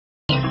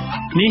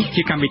នេះ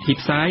ជាកម្មវិធី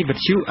ផ្សាយវិ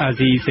ទ្យុអា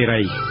ស៊ីសេ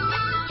រី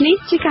នេះ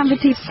ជាកម្មវិ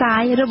ធីផ្សា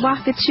យរបស់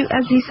វិទ្យុ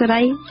អាស៊ីសេ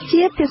រី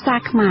ជាភាសា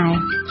ខ្មែរ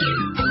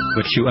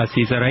វិទ្យុអា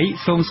ស៊ីសេរី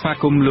សូមស្វា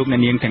គមន៍លោកអ្ន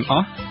កនាងទាំងអ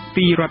ស់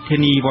ពីរដ្ឋធា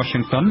នី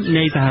Washington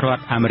នៃសហរដ្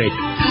ឋអាមេរិក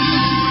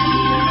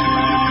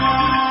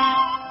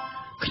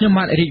ខ្ញុំ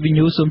បាទរីកវិញ្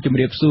ញូសូមជម្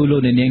រាបសួរលោ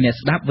កអ្នកនាងអ្នក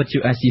ស្ដាប់វិទ្យុ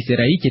អាស៊ីសេ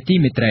រីជាទី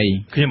មេត្រី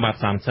ខ្ញុំបាទ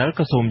សាមសិល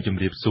ក៏សូមជ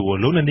ម្រាបសួរ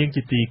លោកអ្នកនាង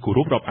ជាទីគោរ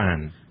ពរាប់អាន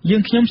យើ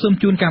ងខ្ញុំសូម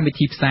ជូនកម្មវិ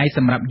ធីផ្សាយស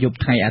ម្រាប់យប់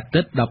ថ្ងៃអា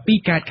ទិត្យ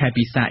12កើតខែ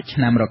ពិសាខឆ្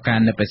នាំរកា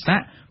នាពិសាខ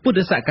ពុទ្ធ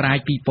សករាជ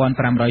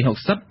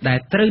2560ដែល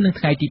ត្រូវនឹង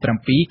ថ្ងៃទី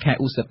7ខែ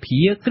ឧសភា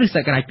គ្រិស្តស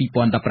ករាជ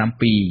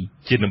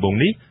2017ជាដំបូង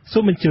នេះសូ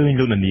មអញ្ជើញ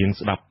លោកអ្នកនាង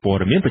ស្ដាប់ព័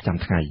ត៌មានប្រចាំ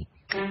ថ្ងៃ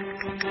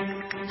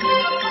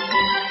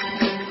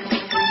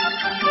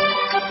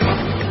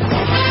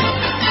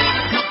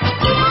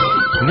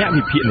អ្នក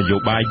វិភាគនយោ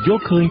បាយយ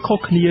ល់ឃើញខុស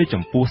គ្នា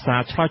ចំពោះសា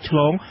រឆ្លើយឆ្ល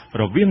ង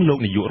រវាងលោក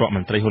នាយករដ្ឋម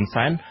ន្ត្រីហ៊ុន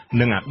សែន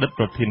និងអតីត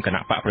ប្រធានគ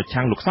ណៈបកប្រ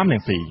ឆាំងលោកសំរ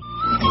ងស៊ី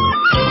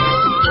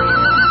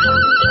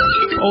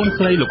ប្អូន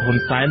ស្រីលោកហ៊ុន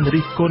សែន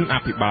រិះគន់អ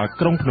ភិបាល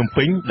ក្រុងភ្នំ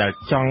ពេញដែល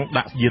ចង់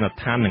ដាក់យាន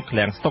ដ្ឋាននិងឃ្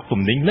លាំងស្តុក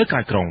ទំនិញនៅក្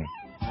រៅក្រុង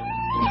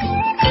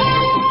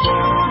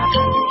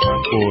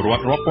ពលរ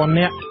ដ្ឋរាប់ពាន់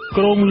នាក់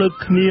ក្រុងលើក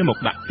គ្នាមក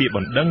ដាក់ពាក្យប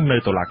ណ្ដឹងនៅ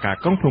តុលាការ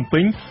ក្រុងភ្នំពេ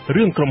ញ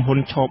រឿងក្រុមហ៊ុន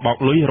ឆបោក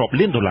លុយរាប់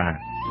លានដុល្លារ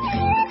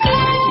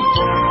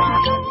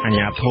អាជ្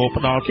ញាធរ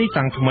ផ្ដល់ទី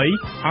តាំងថ្មីឲ្យ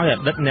អ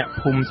តីតអ្នក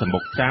ភូមិសម្បុ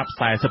កចាប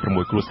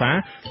46គ្រួសារ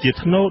ជា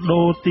ធ្នូ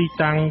ដូរទី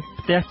តាំង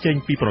ផ្ទះចេញ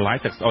ពីប្រឡាយ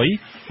ទឹកស្អុយ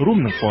រួម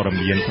នឹងព័ត៌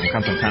មានសំ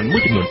ខាន់ៗមួ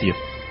យចំនួនទៀត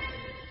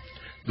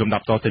លំដា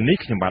ប់តទៅនេះ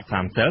ខ្ញុំបាទសា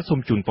មសិលសូម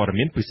ជូនព័ត៌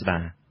មានពិស្ដា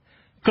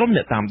ក្រុម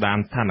អ្នកតាមដាន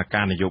ស្ថាន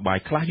ភាពនយោបាយ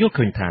ខ្លះយល់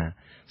ឃើញថា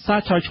សារ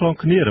ឆ្លើយឆ្លង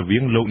គ្នារវា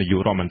ងលោកនាយ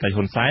ករដ្ឋមន្ត្រី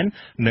ហ៊ុនសែន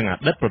និងអ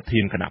តីតប្រធា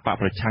នគណៈបក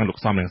ប្រឆាំងលោក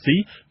សំរងស៊ី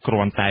គ្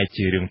រាន់តែ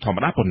ជារឿងធម្ម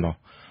តាប៉ុណ្ណោះ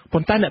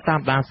ប៉ុន្តែអ្នកតា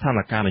មដានស្ថាន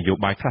ភាពនយោ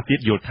បាយខ្លះទៀត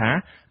យល់ថា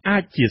អា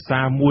ចជាសា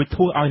រមួយធ្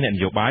វើឲ្យអ្នកន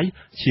យោបាយ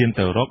ឈាន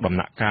ទៅរកដំ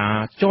ណាក់កាល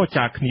ចរ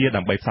ចាគ្នា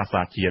ដើម្បីផ្សះផ្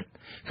សាជាតិ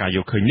ការយ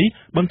ល់ឃើញនេះ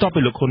បន្ទាប់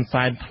ពីលោកហ៊ុន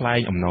សែនថ្លែង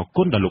អំណរ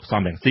គុណដល់លោក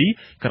សំរងស៊ី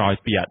ក្រោយ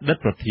ពីអតីត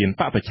ប្រធាន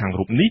បកប្រឆាំង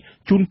រូបនេះ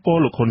ជូនពរ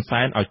លោកហ៊ុន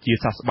សែនឲ្យជា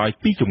សះស្បើយ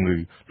ពីជំងឺ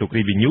លោក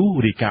រីវីញូ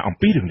រីកាអំ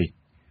ពីរឿងនេះ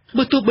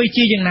បើទោះបី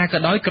ជាយ៉ាងណាក៏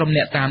ដោយក្រុម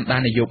អ្នកតាមដា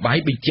ននយោបាយ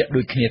បញ្ជាក់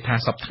ដូចគ្នាថា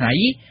សប្តា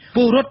ហ៍ព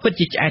លរដ្ឋពិត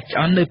ជាឆ្អែតឆ្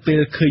អន់នៅពេល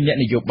ឃើញអ្នក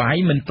នយោបាយ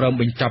មិនព្រម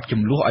បញ្ចប់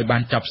ចំនួនឲ្យបា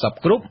នចប់សព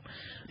គ្រប់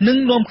និង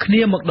នាំគ្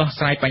នាមកដោះ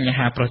ស្រាយបញ្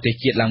ហាប្រទេស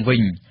ជាតិឡើងវិ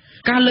ញ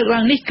ការលើកឡើ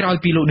ងនេះក្រោយ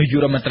ពីលោកនាយក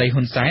រដ្ឋមន្ត្រី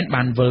ហ៊ុនសែន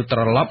បានវិលត្រ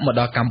ឡប់មក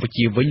ដល់កម្ពុ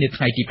ជាវិញនៅ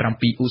ថ្ងៃទី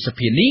7ឧស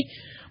ភានេះ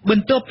ប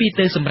ន្ទាប់ពី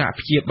ទៅសម្រាក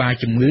ព្យាបាល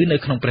ជំងឺនៅ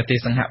ក្នុងប្រទេស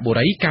សិង្ហបុ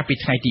រីកាលពី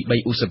ថ្ងៃទី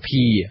3ឧស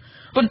ភា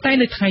ប៉ុន្តែ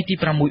នៅថ្ងៃទី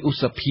6ឧ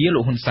សភាលោ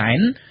កហ៊ុនសែន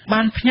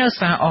បានផ្ញើ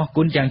សារអរ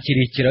គុណយ៉ាងជ្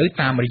រាលជ្រៅ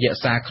តាមរយៈ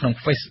សារក្នុង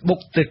Facebook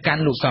ទៅកា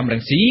ន់លោកសំរ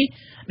ងស៊ី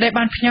ដែល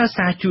បានផ្ញើ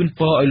សារជូនព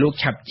រឲ្យលោក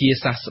ឆាប់ជា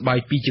សះស្បើយ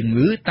ពីជំ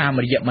ងឺតាម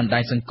រយៈបណ្ដា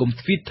ញសង្គម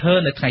Twitter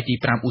នៅថ្ងៃទី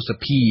5ឧស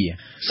ភា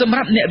សម្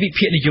រាប់អ្នកវិ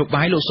ភាគនយោ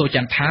បាយលោកសូច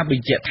ន្ទថាប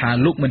ញ្ជាក់ថា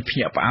លោកមិនភ្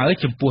ញាក់ផ្អើល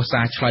ចំពោះ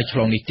សារឆ្លើយឆ្ល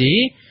ងនេះទេ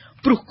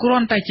ព្រោះគ្រា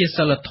ន់តែជា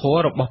សិលធម៌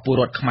របស់ពល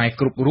រដ្ឋខ្មែរ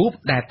គ្រប់រូប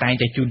ដែលតែង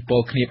តែជូនព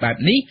រគ្នាបែប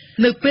នេះ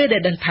នៅពេលដែ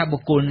លដឹងថាបុ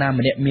គ្គលណា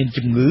ម្នាក់មាន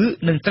ជំងឺ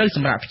និងត្រូវស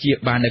ម្រាប់ព្យា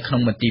បាលនៅក្នុ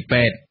ងមន្ទីរ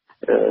ពេទ្យ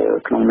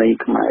ក្នុងន័យ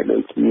ខ្មែរដូ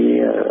ចគ្នា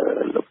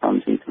លោកសំ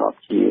ស៊ីធ្លាប់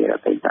ជាអ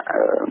តីត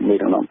មេ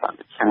ដឹកនាំបក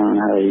ប្រឆាំង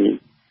ហើយ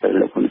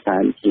លោកហ៊ុនសែ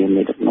នជា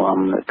មេដឹកនាំ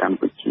នៅកម្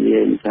ពុជា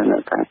អញ្ចឹង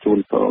ការជូន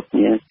ពរគ្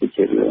នាគឺ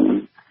ជារឿង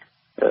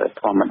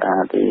ធម្មតា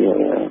ទេ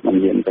មិន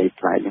មានអ្វី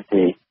ប្លែក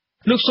ទេ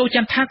លោកសូច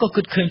ន្ទថាក៏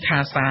គិតឃើញថា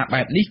សារ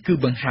បែបនេះគឺ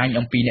បង្ហាញ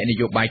អំពីអ្នកន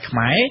យោបាយខ្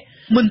មែរ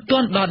មិនទា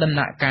ន់ដល់ដំ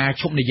ណាក់កាល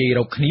ឈប់និយាយ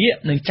រកគ្នា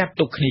និងចាត់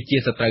ទុកគ្នាជា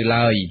សត្រូវ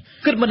ឡើយ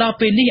គិតមកដល់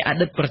ពេលនេះអ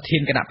តីតប្រធា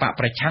នគណៈបក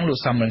ប្រឆាំងលោក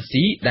សំរង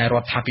ស៊ីដែលរ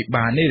ដ្ឋាភិ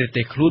បាលនេះរ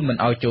ទេះខ្លួនមិន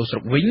ឲ្យចូលស្រុ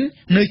កវិញ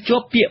នៅជា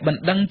ប់ពាក្យប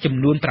ណ្ដឹងចំ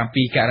នួន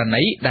7ករ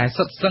ណីដែល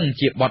សុទ្ធសឹង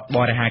ជាបទប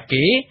រិហា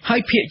កេរហើ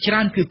យភាគច្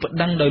រើនគឺប្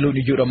តឹងដោយលោក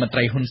នាយករដ្ឋមន្ត្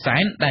រីហ៊ុនសែ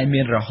នដែល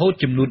មានរហូត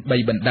ចំនួន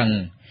3បណ្ដឹង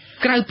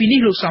ក្រៅពីនេះ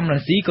លោកសំរង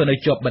ស៊ីក៏នៅ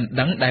ជាប់បណ្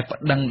ដឹងដែលប្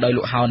តឹងដោយ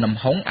លោកហៅនំ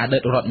ហុងអតី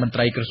តរដ្ឋមន្ត្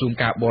រីក្រសួង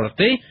ការបរ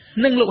ទេស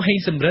និងលោកហេង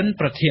សំរិន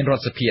ប្រធានរ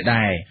ដ្ឋសភា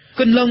ដែរ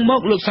កន្លងម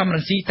កលោកសំរ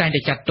ងស៊ីតែង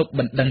តែចាត់ទុក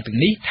បណ្ដឹងទាំង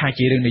នេះថា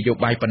ជារឿងនយោ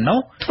បាយប៉ុណ្ណោះ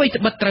អ្វី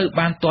ត្បិតត្រូវ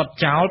បានទាត់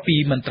ចោលពី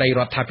មន្ត្រីរ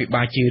ដ្ឋាភិ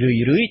បាលជារឿយ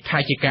ៗថា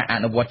ជាការអ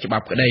នុវត្តច្បា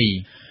ប់ក្តី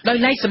ដោយ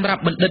ឡែកសម្រា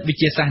ប់បណ្ឌិតវិ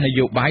ទ្យាសាស្ត្រន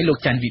យោបាយលោក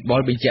ច័ន្ទវិបុ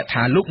លបញ្ជាក់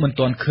ថាលោកមិន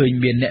ទាន់ឃើញ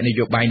មានអ្នកន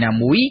យោបាយណា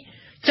មួយ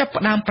ចាប់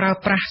ផ្ដើមប្រើ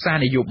ប្រាស់សារ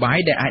នយោបាយ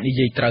ដែលអាចនិ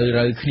យាយត្រូវ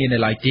រើគ្នានៅ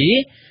ឡើយទេ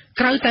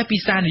ក្រៅតែពី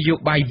សារនយោ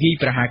បាយវាយ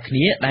ប្រហារគ្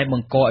នាដែលប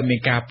ង្កឲ្យមាន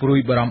ការព្រួយ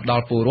បារម្ភដ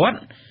ល់ពលរដ្ឋ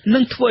និ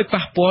ងធ្វើឲ្យ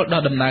ប៉ះពាល់ដ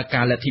ល់ដំណើរ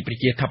ការលទ្ធិប្រ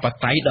ជាធិប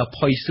តេយ្យដ៏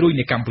ផុយស្រួយ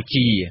នៅកម្ពុ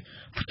ជា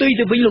ផ្ទុយ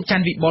ទៅវិញលោកច័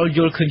ន្ទវិបុលយ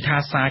ល់ឃើញថា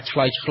សារឆ្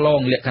លើយឆ្លង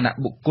លក្ខណៈ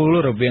បុគ្គល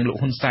រវាងលោក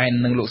ហ៊ុនសែន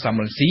និងលោកសំ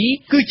រងស៊ី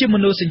គឺជាម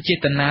នោសញ្ចេ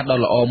តនាដ៏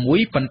ល្អមួយ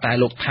ប៉ុន្តែ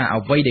លោកថា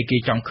អ្វីដែលគេ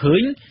ចង់ឃើ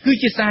ញគឺ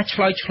ជាសារឆ្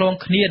លើយឆ្លង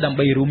គ្នាដើម្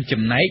បីរួម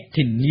ចំណែក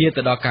ធានា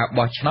ទៅដល់ការ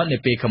បោះឆ្នោតនៅ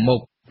ពេលខាងមុ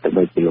ខទៅ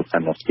ដោយជាលោក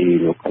សំរងស៊ី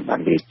លោកក៏បាន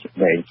និយា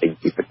យចេញ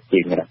ពីប្រតិក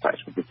ម្មរបស់បច្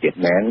ចុប្បន្នជាតិ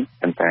មែន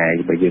ប៉ុន្តែ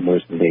បើយើងមើល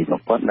សម្លេងម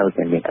កគាត់នៅ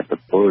តែមានអត្ត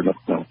ពលនៅ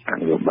ក្នុងខាង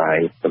នយោបាយ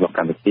របស់ក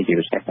ម្ពុជាជា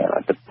ពិសេសអ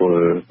ត្តពល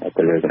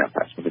ទៅលើគណៈប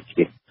ច្ចុប្បន្ន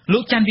ជាតិលោ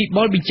កច័ន្ទវិ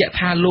បុលបញ្ជាក់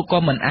ថាលោកក៏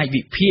មិនអាច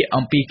វិភាគ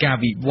អំពីការ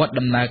វិវត្ត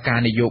ដំណើរការ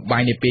នយោបា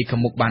យនៅពេលខា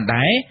ងមុខបាន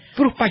ដែរ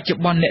ព្រោះបច្ចុ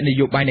ប្បន្នអ្នកន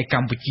យោបាយនៅក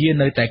ម្ពុជា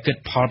នៅតែគិត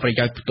ផលប្រ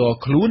យោជន៍ផ្ទាល់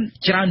ខ្លួន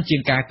ច្រើនជា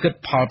ងការគិត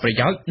ផលប្រ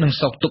យោជន៍និង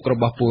សុខទុក្ខរ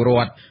បស់ពលរ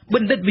ដ្ឋប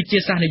ណ្ឌិតវិទ្យា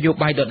សាស្ត្រនយោ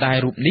បាយដដែល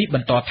រូបនេះប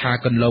ន្តថា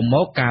កន្លងម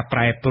កការប្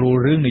រែប្រួល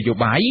រឿងនយោ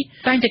បាយ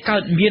តែងតែកើ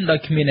តមានដោយ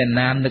គ្មានអ្នក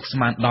ណានឹកស្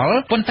មានដល់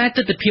ប៉ុន្តែទ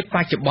ស្សនវិជ្ជាប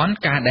ច្ចុប្បន្ន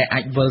ការដែលអា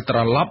ចវិលត្រ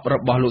ឡប់រ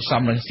បស់លោក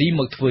សំរងស៊ី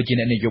មកធ្វើជា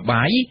អ្នកនយោ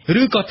បាយ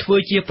ឬក៏ធ្វើ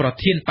ជាប្រ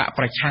ធានបក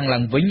ប្រឆាំងឡើ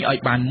ងវិញឲ្យ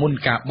បានមុន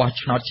ការបោះ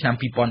ឆ្នោតឆ្នាំ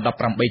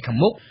2018ខាង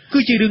មុខគឺ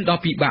ជារឿងដ៏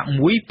ពិបាក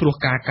មួយព្រោះ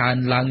ការកើន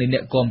ឡើងនៃអ្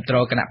នកគាំទ្រ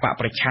គណៈបក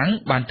ប្រឆាំង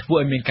បានធ្វើ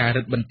ឲ្យមានការ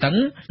រឹតបន្តឹង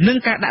និង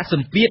ការដាក់ស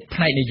ម្ពាធផ្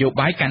នែកនយោ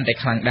បាយកាន់តែ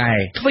ខ្លាំងដែរ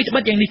អ្វីត្បិ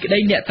តយ៉ាងនេះក្តី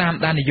អ្នកតាម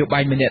ដាននយោបា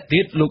យម្នាក់ទៀ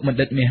តលោកបណ្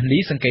ឌិតមាស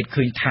នេះសង្កេត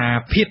ឃើញថា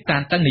ភាពតា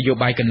នតឹងនយោ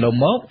បាយកន្លង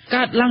មក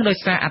កើតឡើងដោយ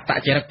សារអត្ត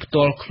ចរិតផ្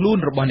ទាល់ខ្លួន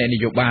របស់អ្នកន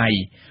យោបាយ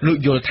លោក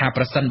យល់ថា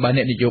ប្រសិនបើ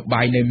អ្នកនយោ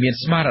បាយនៅមាន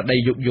ស្មារតី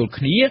យោគយល់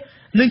គ្នា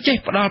នឹងចេះ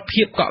ផ្ដល់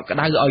ភាពកក់ក្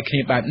ដៅឲ្យគ្នា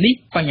បែបនេះ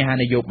បញ្ហា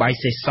នយោបាយ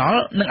សេសស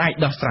ល់នឹងអាច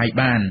ដោះស្រាយ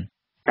បាន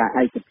ការ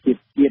ឯកភាព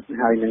ជាតិ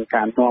ហើយនឹង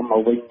ការនាំម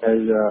កវិញនៅ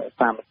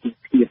សាមគ្គី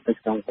ភាពនៅ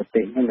ក្នុងប្រ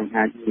ទេសនេះនឹង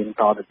អាចមាន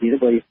តទៅទៀត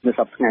ព្រោះនៅ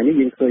សប្តាហ៍ថ្ងៃនេះ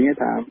យើងឃើញ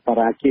ថាប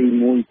រាជ័យ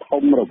មួយ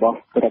ធំរបស់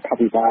រដ្ឋា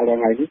ភិបាល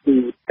ថ្ងៃនេះគឺ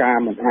ការ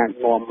មិនអាច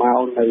នាំម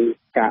កនៅ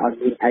ការអត់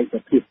មានឯក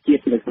ភាពជា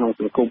តិនៅក្នុង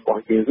សង្គមរប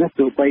ស់យើងណា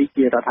ទោះបី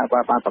ជារដ្ឋាភិបា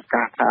លបានប្រ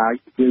កាសថា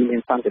យើងមា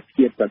នសន្តិ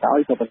ភាពក៏ដោយ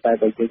ក៏ប៉ុន្តែ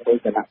បើយើងមើល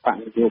គណៈបក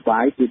នយោបា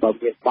យគឺបើ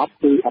មានបប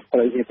គឺអត់ត្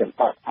រូវគ្នាទាំង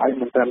អស់ហើយ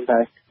មិនត្រឹមតែ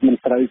មិន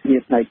ត្រូវគ្នា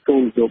ផ្នែកគោ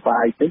លនយោបា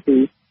យទេគឺ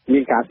មា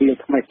នការពី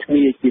ថ្មីគ្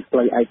នាជាផ្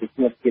លូវឯក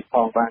ភាពជាតិផ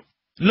ងបាទ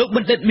លោកប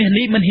ណ្ឌិតមាស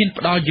នេះមិនហ៊ាន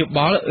ផ្ដល់យោប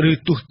ល់ឬ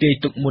ទស្សន៍ទាយ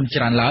ទុកមុន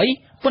ច្រើនឡើយ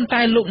ប៉ុន្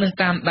តែលោកនឹង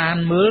តាមដាន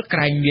មើលក្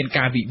រែងមាន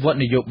ការវិវត្ត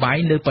នយោបាយ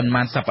នៅប៉ុន្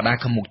មានសប្តាហ៍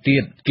ខាងមុខទៀ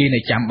តគេនៅ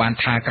ចាំបាន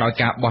ថាក្រោយ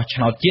ការបោះឆ្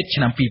នោតជាតិឆ្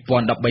នាំ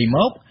2013ម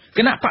កគ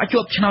ណៈបកជា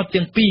ប់ឆ្នោត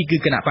ទាំងពីរគឺ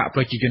គណៈបកប្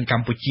រជាជនក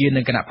ម្ពុជា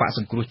និងគណៈបកស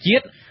ង្គ្រោះជា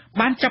តិ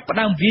បានចាប់ផ្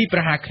ដើមវាយប្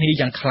រហារគ្នា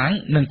យ៉ាងខ្លាំង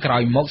និងក្រោ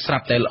យមកស្រា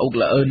ប់តែល្អុក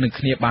ល្អឺននឹង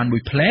គ្នាបានមួ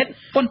យផ្លែត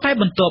ប៉ុន្តែ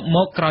បន្ទាប់ម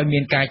កក្រោយមា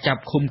នការចា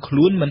ប់ឃុំខ្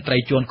លួនមន្ត្រី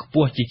ជាន់ខ្ព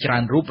ស់ជាច្រើ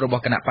នរូបរប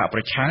ស់គណៈបកប្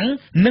រឆាំង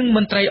និងម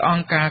ន្ត្រីអ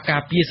ង្គការកា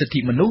រពារសិទ្ធិ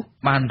មនុស្ស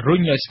បានរុ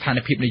ញឲ្យស្ថាន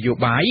ភាពនយោ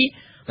បាយ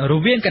រ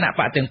វាងគណៈ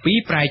បកទាំងពីរ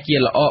ប្រែជា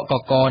ល្អក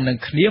កនឹង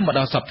គ្នាមកដ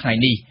ល់សប្តាហ៍ថ្ងៃ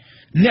នេះ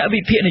អ្នក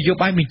វិភាគនយោ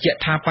បាយបញ្ជាក់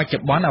ថាបច្ចុ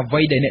ប្បន្នអ្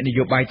វីដែលអ្នកន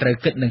យោបាយត្រូវ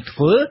គិតនិងធ្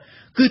វើ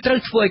គឺត្រូវ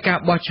ធ្វើឲ្យការ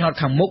បោះឆ្នោត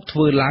ខាងមុខធ្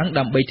វើឡើង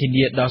ដើម្បីធា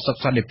នាដល់សុខ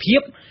សន្តិភា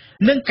ព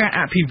និងការ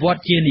អភិវឌ្ឍ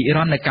ជានិរ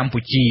ន្តរ៍នៅកម្ពុ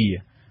ជា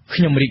ខ្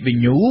ញុំរីកវិ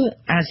ញ្ញូ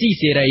អាស៊ី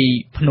សេរី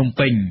ភ្នំ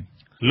ពេញ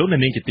លោកនា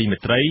ងជាទីមេ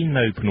ត្រី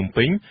នៅភ្នំ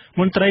ពេញ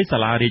មន្ត្រីសា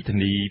លារាជធា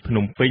នីភ្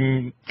នំពេញ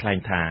ថ្លែង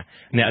ថា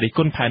អ្នករិះគ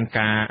ន់ផែន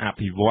ការអ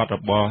ភិវឌ្ឍរ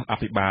បស់អ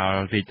ភិបាល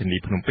រាជធានី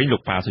ភ្នំពេញលោ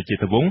កប៉ាសុជា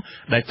តិវង្ស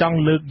ដែលចង់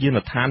លើកយាន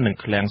ដ្ឋាននិង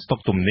ឃ្លាំងស្តុក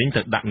ទំនិញ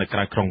ទៅដាក់នៅក្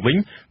រៅក្រុងវិញ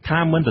ថា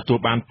មិនទទួល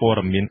បានព័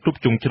ត៌មានគ្រប់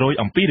ជ្រុងជ្រោយ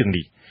អំពីរឿង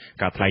នេះ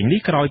ការថ្លែងនេះ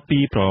ក្រោយពី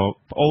ប្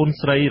អូន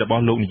ស្រីរប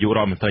ស់លោកនាយករ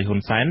ដ្ឋមន្ត្រីហ៊ុ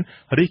នសែន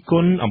រិះគ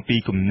ន់អំពី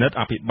គំនិត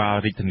អភិបាល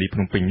រាជធានីភ្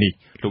នំពេញនេះ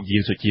លោកយា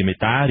នសុជាមេ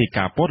តារាយ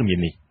ការណ៍ព័ត៌មា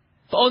ននេះ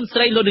ប្អូនស្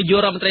រីលោកនាយក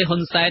រដ្ឋមន្ត្រីហ៊ុ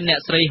នសែនអ្នក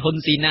ស្រីហ៊ុន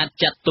ស៊ីណាត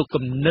ចាត់ទុក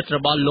គំនិតរ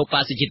បស់លោក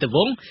ប៉ាសុជាតិវ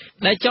ង្ស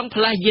ដែលចង់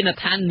ផ្លាស់យាន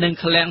ដ្ឋាននិង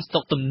ឃ្លាំងស្តុ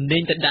កទំនិ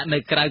ញទៅដាក់នៅ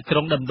ក្រៅក្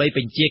រុងដើម្បីប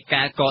ញ្ជា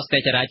ការកស្ទះ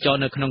ចរាចរ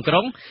ណ៍នៅក្នុងក្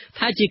រុង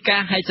ថាជាកា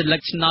រហែកសន្លឹ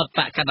កឆ្នោតប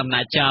កកណ្ដាលអំ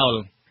ណាចចោល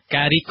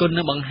ការរិះគន់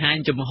នឹងបង្ហាញ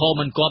ចំហ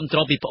មិនគាំទ្រ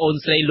ពីប្អូន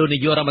ស្រីលោកនា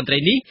យករដ្ឋមន្ត្រី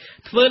នេះ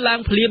ធ្វើឡើង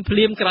ភ្លាម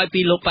ក្រោយ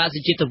ពីលោកប៉ាសុ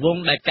ជាតិវង្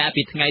សដែលកាល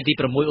ពីថ្ងៃទី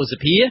6ឧស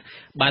ភា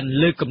បាន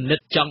លើកគំនិត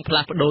ចង់ផ្លា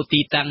ស់ប្ដូរទី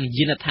តាំង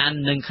យានដ្ឋាន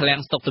និងឃ្លាំង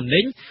ស្តុកទំនិ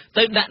ញ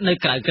ទៅដាក់នៅ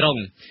ក្រៅក្រុង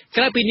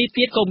ក្រៅពីនេះ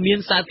ទៀតក៏មាន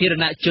សាធារ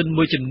ណជន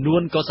មួយចំនួ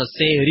នក៏សរ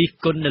សេររិះ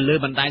គន់នៅលើ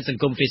បណ្ដាញស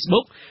ង្គម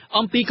Facebook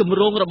អំពីគម្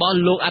រោងរបស់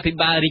លោកអភិ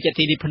បាលរាជ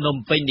ធានីភ្នំ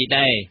ពេញនេះ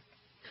ដែរ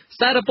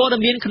សារព័ត៌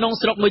មានក្នុង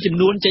ស្រុកមួយចំ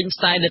នួនចេញផ្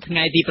សាយនៅថ្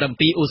ងៃទី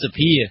7ឧស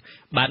ភា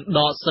បានដ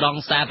កស្រង់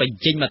សារប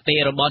ញ្ចេញមតិ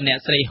របស់អ្នក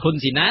ស្រីហ៊ុន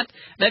ស៊ីណាត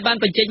ដែលបាន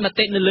បញ្ចេញម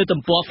តិនៅលើ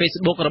ទំព័រ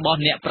Facebook របស់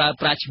អ្នកប្រើ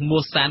ប្រាស់ឈ្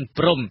មោះសាន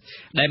ព្រំ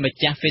ដែលម្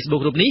ចាស់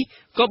Facebook រូបនេះ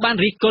ក៏បាន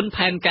រិះគន់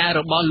ផែនការ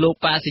របស់លោក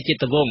ប៉ាសុជា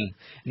តិវង្ស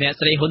អ្នក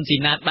ស្រីហ៊ុនស៊ី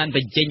ណាតបានប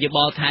ញ្ចេញយោប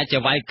ល់ថាចៅ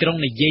ហ្វាយក្រុង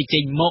និយាយចេ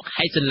ញមក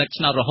ហែកសន្លឹក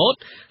ឆ្នោតរហូត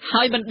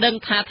ហើយមិនដឹង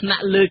ថាថ្នា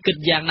ក់លើគិត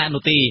យ៉ាងណា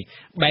នោះទេ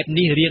បែប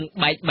នេះរៀង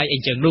បែកអី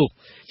ចឹងនោះ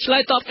ឆ្លើ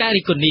យតបការ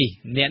រិះគន់នេះ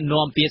អ្នក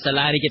នាំពាក្យសា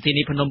លារាជធា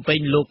នីភ្នំពេញ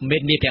លោកមេ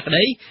តមាសភក្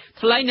តី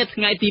ថ្លែងនៅ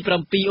ថ្ងៃទី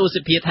7ឧស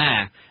ភាថា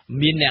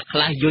មានអ្នកខ្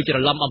លះយល់ច្រ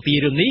ឡំអំពី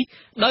រឿងនេះ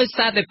ដោយ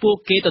សារតែពួក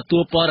គេទទួ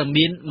លព័ត៌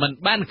មានមិន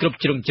បានគ្រប់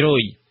ជ្រុងជ្រោ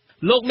យ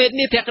លោកមេត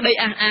មាសភក្តី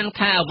អះអាង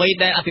ថាអ្វី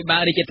ដែលអភិបា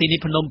លរាជធានី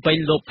ភ្នំពេញ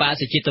លោកប៉ា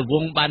សុជាតិវ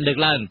ង្សបានលើក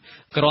ឡើង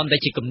គ្រាន់តែ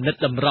ជាគំនិត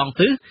តម្រង់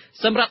ទិស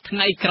សម្រាប់ថ្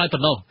ងៃក្រោយប៉ុ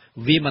ណ្ណោះ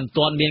វាមិន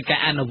ទាន់មានការ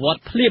អនុវត្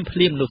តភ្លា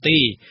មនោះទេ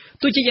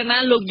ទោះជាយ៉ាងណា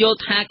លោកយល់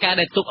ថាការ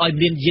ដែលទុកឲ្យ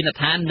មានយាន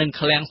ដ្ឋាននិង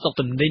ឃ្លាំងស្តុក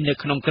ទំនិញនៅ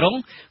ក្នុងក្រុង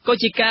ក៏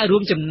ជាការរួ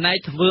មចំណែក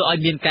ធ្វើឲ្យ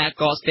មានការ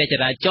កកស្ទះច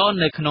រាចរណ៍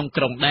នៅក្នុង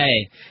ក្រុងដែរ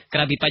ក្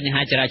រៅពីបញ្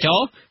ហាចរាចរ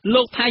ណ៍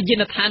លោកថាយា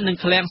នដ្ឋាននិង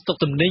ឃ្លាំងស្តុក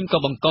ទំនិញក៏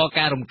បង្ក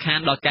ការរំខាន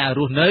ដល់ការរ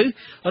ស់នៅ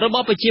រប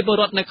ស់ប្រជាពល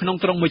រដ្ឋនៅក្នុង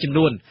ក្រុងមួយចំ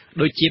នួន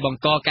ដូចជាបង្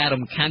កការ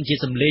រំខានជា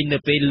សម្លេងនៅ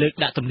ពេលលើក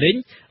ដាក់ទំនិញ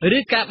ឬ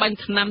ការបាញ់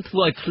ថ្នាំធ្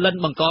វើឲ្យក្លិន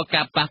បង្ក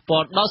ការប៉ះពា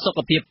ល់ដល់សុខ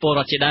ភាពពល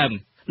រដ្ឋជាដើម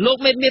លោក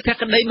មេតមាសភ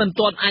ក្តីមិន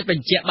ទាន់អាចប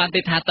ញ្ជាក់បាន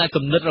ទេថាតើ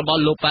គំនិតរប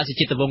ស់លោកប៉ាសុ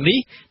ជាតិវង្សនេះ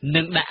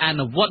នឹងដាក់អ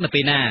នុវត្តនៅ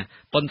ពេលណា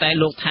ប៉ុន្តែ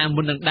លោកថា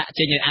មុននឹងដាក់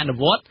ចេញឲ្យអនុ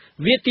វត្ត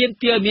វាទាម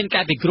ទារឲ្យមាន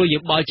ការពិគ្រោះយោ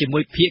បល់ជាមួ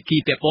យភាគី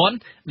ពាក់ព័ន្ធ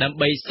ដើម្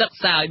បីសិក្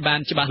សាឲ្យបាន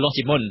ច្បាស់លាស់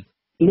ជាមុន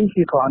នេះ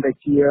គឺគ្រាន់តែ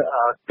ជា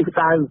ទិស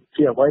ដៅ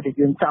ជាអ្វីដែល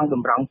យើងចង់ត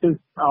ម្រង់ទិស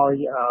ឲ្យ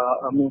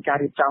មានការ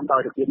រៀបចំដោ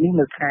យរបៀបនេះ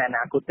នៅថ្ងៃអ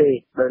នាគតទេ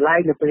ដោយឡែក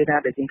នៅពេលណា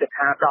ដែលយើងគិត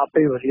ថាដល់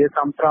ពេលវេលាស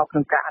មស្របក្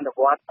នុងការអនុ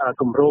វត្ត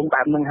គម្រោង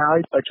បែបហ្នឹងហើយ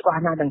ច្បា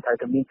ស់ណាស់នឹងត្រូវ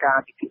តែមានការ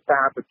ពិភាក្សា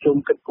ប្រជុំ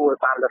គិតគូរឲ្យ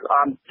បានល្អិតល្អ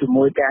ន់ជា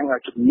មួយទាំង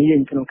ជំនាញ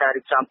ក្នុងការ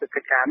រៀបចំកិច្ច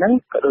ការហ្នឹង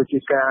ក៏ដូចជា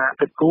ការ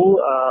គិតគូរ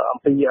អំ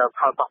ពីផ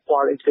លប៉ះពា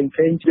ល់ផ្សេង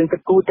ៗយើងគិ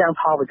តគូរទាំង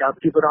ផលប្រយោជន៍ប្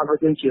រជាពលរដ្ឋរប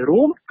ស់យើងជា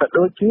រួមក៏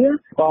ដូចជា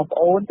បងប្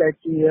អូនដែល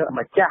ជា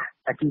ម្ចាស់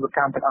អាជីវក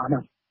ម្មទាំងអស់ហ្នឹ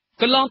ង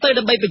កន្លងទៅ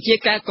ដើម្បីបញ្ជា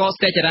ការក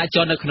ស្ទះចរាច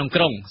រណ៍នៅក្នុង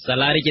ក្រុងសា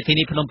លារាជធា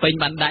នីភ្នំពេញ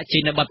បានដាក់ចេ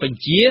ញនូវបទបញ្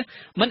ជា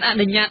មិនអ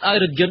នុញ្ញាតឲ្យ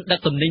រថយន្តដឹក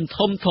ទំនិញ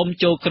ធំ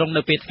ចូលក្រុង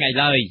នៅពេលថ្ងៃ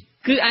ឡើយ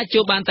គឺអាចចូ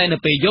លបានតែនៅ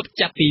ពេលយប់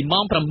ចាប់ពីម៉ោ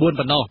ង 9 ប៉ុ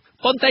ណ្ណោះ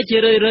ប៉ុន្តែជា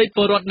រឿយៗព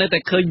លរដ្ឋនៅតែ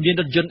ឃើញមាន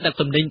រថយន្តដឹក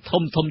ទំនិញ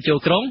ធំចូល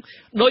ក្រុង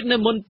ដូចនៅ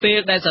មុនពេល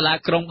ដែលសាលា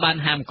ក្រុងបាន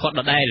ហាមឃាត់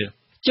ដដែល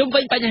ជុំ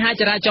វិញបញ្ហា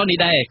ចរាចរណ៍នេះ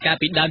ដែរកាល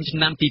ពីដើមឆ្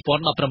នាំ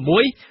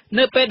 2016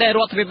 នៅពេលដែលរ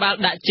ដ្ឋាភិបាល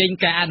ដាក់ចេញ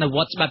ការអនុវ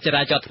ត្តច្បាប់ច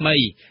រាចរណ៍ថ្មី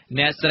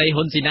អ្នកស្រី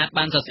ហ៊ុនស៊ីណាត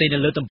បានសរសេរនៅ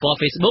លើទំព័រ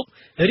Facebook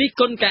រិះ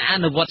គន់ការអ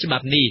នុវត្តច្បា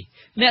ប់នេះ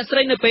អ្នកស្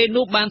រីនៅពេល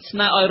នោះបានស្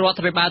នើឲ្យរដ្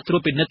ឋាភិបាលត្រួ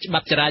តពិនិត្យច្បា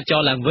ប់ចរាច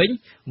រណ៍ឡើងវិញ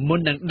មុន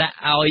នឹងដាក់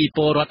ឲ្យព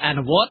លរដ្ឋអ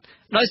នុវត្ត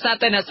ដោយសារ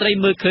តែអ្នកស្រី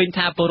មើលឃើញ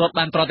ថាពលរដ្ឋ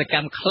បានប្រតិក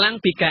ម្មខ្លាំង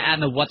ពីការអ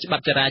នុវត្តច្បា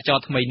ប់ចរាចរ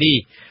ណ៍ថ្មីនេះ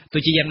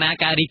ទោះជាយ៉ាងណា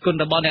ការរិះគន់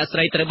របស់អ្នកស្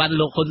រីត្រូវបាន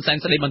លោកហ៊ុនសែន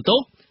ស្ដីបន្ទោស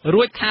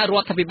រួចថារ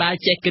ដ្ឋាភិបាល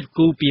ចេះគិត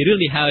គូរពីរឿង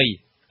នេះហើយ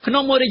ក្នុ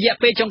ងមួយរយៈ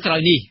ពេលចុងក្រោយ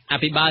នេះអ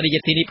ភិបាលរាជ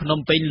ធានីភ្នំ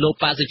ពេញលោក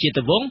ប៉ាសុជាត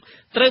វង្ស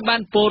ត្រូវបា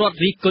នពលរដ្ឋ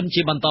រិះគន់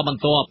ជាបន្តប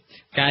ន្ទាប់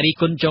ការរិះ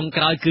គន់ចុង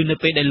ក្រោយគឺនៅ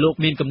ពេលដែលលោក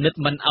មានគំនិត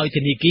មិនអោយធ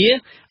នាគារ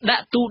ដា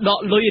ក់ទូដក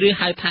លុយឬ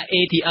ហៅថា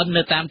ATM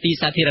នៅតាមទី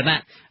សាធារណៈ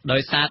ដោ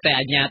យសារតែ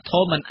អាជ្ញាធ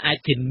រមិនអាច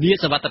ធានា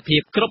សុវត្ថិភា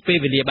ពគ្រប់ពេល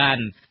វេលាបាន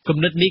គំ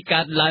និតនេះ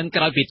កើតឡើង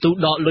ក្រោយពីទូ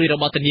ដកលុយរ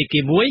បស់ធនាគា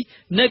រមួយ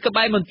នៅក្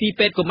បែរមន្ទីរ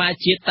ពេទ្យកុមារ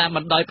ជាតិតាមប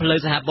ណ្ដោយផ្លូវ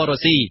សហបុរស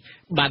ស៊ី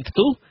បានផ្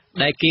ទុះ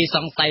ដែលគេស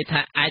ង្ស័យ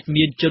ថាអាច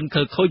មានជន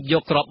ខិលខូចយ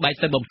កគ្រាប់បែក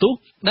ទៅបំទុះ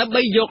ដើម្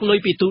បីយកលុយ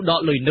ពីទូដ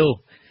កលុយនោះ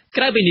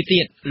ក្រៅពីនេះ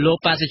ទៀតលោក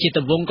ប៉ាសុជាត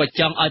វង្សក៏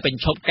ចង់ឲ្យប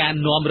ញ្ឈប់ការ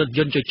នាំរថយ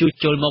ន្តជជុះ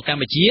ចូលមកក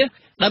ម្ពុជា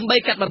ដើម្បី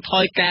កាត់បន្ថ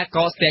យការក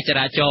កស្ទះច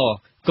រាចរណ៍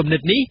គំនិ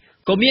តនេះ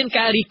ក៏មាន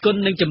ការរិះគន់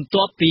និងជំ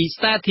ទាស់ពី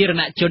សាធារ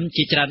ណជន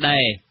ជាច្រើនដែ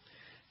រ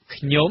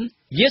ខ្ញុំ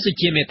យេសុ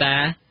ជាមេតា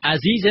អា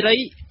ស៊ីសេរី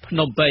ភ្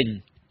នំពេញ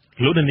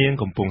លោកនាង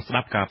កំពុងស្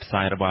ដាប់ការផ្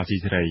សាយរបស់អាស៊ី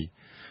សេរី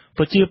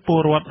ប្រជាពល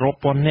រដ្ឋរាប់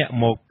ពាន់នាក់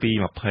មកពី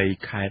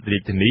20ខេត្តរា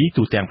ជធានី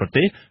ទូទាំងប្រ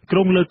ទេសក្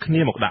រុងលើកគ្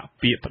នាមកដាក់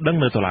ពាក្យប្តឹង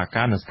នៅតុលា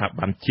ការនៅស្ថា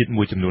ប័នជាតិ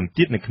មួយចំនួន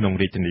ទៀតនៅក្នុង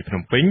រាជធានីភ្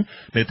នំពេញ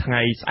នៅថ្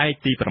ងៃស្អែក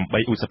ទី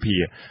8ឧសភា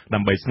ដើ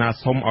ម្បីស្នើ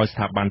សុំឲ្យស្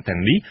ថាប័នទាំ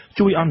ងនេះ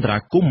ជួយអន្តរា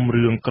គមន៍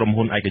រឿងក្រុម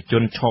ហ៊ុនឯកជ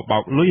នឆបោ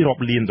កលុយរា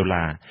ប់លានដុល្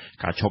លារ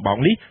ការឆបោក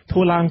នេះធ្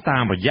វើឡើងតា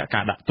មរយៈ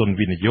ការដាក់ទុន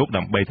វិនិយោគ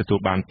ដើម្បីទទួល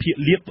បានភាគ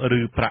លាភ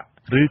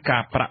ឬកា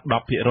រប្រាក់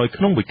 10%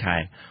 ក្នុងមួយខែ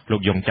លោ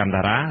កយ៉ងច័ន្ទ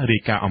តារារា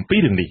យការណ៍អំពី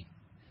រឿងនេះ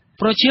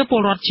ប្រជាព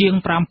លរដ្ឋជាង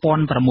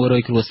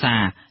 5,600 គ្រួសា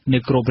រនៅ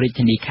គ្រប់រាជ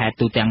ធានីខេត្ត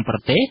ទូទាំងប្រ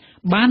ទេស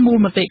បានមូល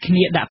មតិគ្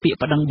នាដាក់ពាក្យ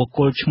ប្តឹងបុគ្គ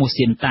លឈ្មោះ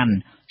សៀនតាន់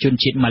ជន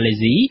ជាតិម៉ាឡេ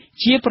ស៊ី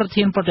ជាប្រ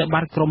ធានប្រតិប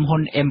ត្តិក្រុមហ៊ុ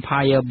ន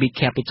Empire Big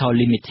Capital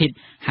Limited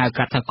ហៅ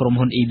កាត់ថាក្រុម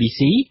ហ៊ុន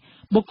EBC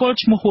បុគ្គល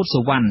ឈ្មោះហួត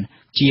សុវណ្ណ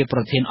ជាប្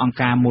រធានអង្គ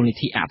ការមូលនិ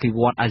ធិអភិវ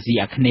ឌ្ឍអាស៊ី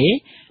អាគ្នេយ៍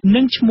និ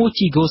ងឈ្មោះ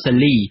ជីហ្គូសា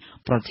លី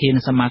ប្រធាន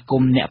សមាគ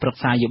មអ្នកប្រឹ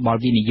ក្សាយោបល់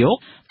វិនិយោគ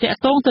ទាក់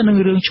ទងទៅនឹង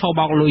រឿងឆ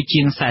បោកលុយ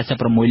ជាង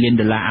46លាន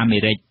ដុល្លារអាមេ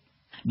រិក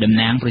តំ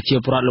ណាងប្រជា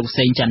ពលរដ្ឋលោក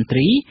សេងចន្ទ្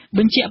រីប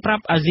ញ្ជាក់ប្រា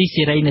ប់អាស៊ី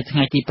សេរីនៅថ្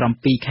ងៃទី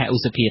7ខែឧ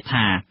សភា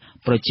ថា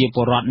ប្រជាព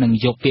លរដ្ឋនឹង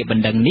យកពាក្យប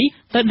ណ្ដឹងនេះ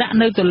ទៅដាក់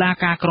នៅតុលា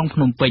ការក្រុងភ្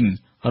នំពេញ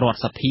រដ្ឋ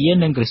សភា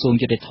និងក្រសួង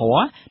យុតិធធ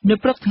ម៌នៅ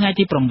ព្រឹកថ្ងៃ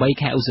ទី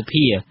8ខែឧស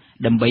ភា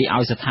ដើម្បីឲ្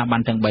យស្ថាប័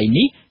នទាំង3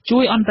នេះជួ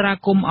យអន្តរា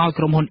គមន៍ឲ្យ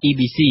ក្រុមហ៊ុន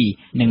EBC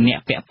និងអ្នក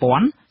ពាក់ព័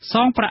ន្ធស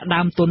ងប្រាក់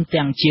ដើមទុន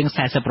ទាំងជាង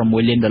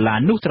46លានដុល្លារ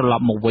នោះត្រឡ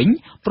ប់មកវិញ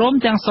ព្រម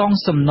ទាំងសង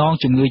សំណង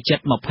ជំងឺចិ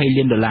ត្ត20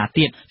លានដុល្លារ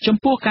ទៀតចំ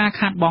ពោះការ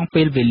ខាតបង់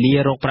ពេលវេលា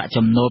រកប្រាក់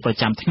ចំណូលប្រ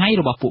ចាំថ្ងៃ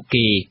របស់ពួក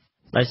គេ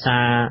ដោយសា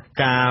រ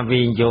ការវិ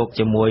និយោគ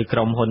ជាមួយក្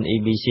រុមហ៊ុន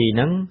EBC ហ្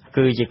នឹង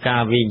គឺជាកា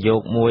រវិនិយោ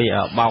គមួយ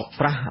បោក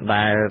ប្រាស់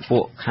ដែលពួ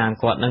កខាង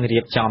គាត់នឹងរៀ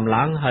បចំ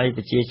ឡើងហើយ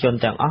ប្រជាជន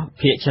ទាំងអស់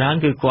ភាគច្រើន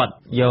គឺគាត់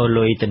យក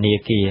លុយធនា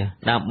គារ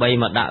ដើម្បី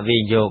មកដាក់វិ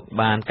និយោគ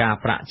បានការ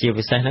ប្រាក់ជា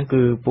ពិសេសហ្នឹង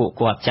គឺពួក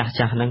គាត់ចាស់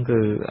ហ្នឹងគឺ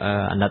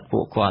អាណិតពួ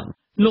កគាត់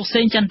លោក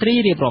សេងចន្ទ្រី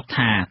រៀបរាប់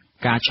ថា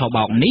ការឆ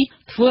បោកនេះ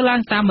ធ្វើឡើ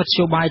ងតាមមធ្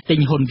យោបាយទិញ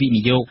ហ៊ុនវិ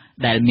និយោគ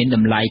ដែលមានត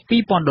ម្លៃ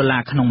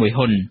$2,000ក្នុងមួយ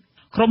ហ៊ុន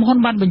ក្រុមហ៊ុន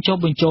បានបញ្ចុះ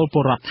បញ្ចូលព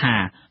លរដ្ឋថា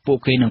ពួក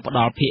គេនឹងផ្ដ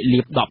ល់ភាគលា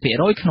ភ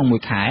 10% ក្នុងមួ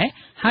យខែ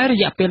ហើយរ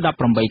យៈពេល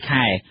18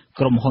ខែ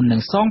ក្រុមហ៊ុននឹ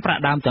ងសងប្រា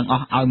ក់ដើមទាំងអ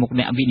ស់ឲ្យមក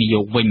អ្នកវិនិ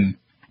យោគវិញ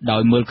ដោ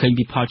យមើលឃើញ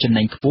ពីផលចំ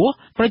ណេញខ្ពស់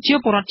ប្រជា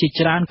ពលរដ្ឋជា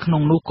ច្រើនក្នុ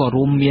ងនោះក៏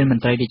រួមមានម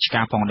ន្ត្រីរាជ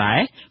ការផងដែរ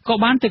ក៏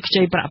បានទៅខ្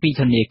ចីប្រាក់ពី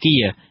ធនាគា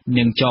រ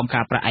និងចង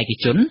ការប្រាក់ឯក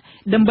ជន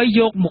ដើម្បី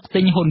យកមក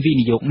ទិញហ៊ុនវិ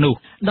និយោគនោះ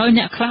ដោយ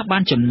អ្នកខ្លះបា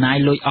នចំណាយ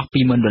លុយអស់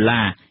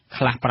$20,000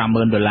ខ្លះ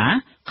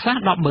$50,000ខ្លះ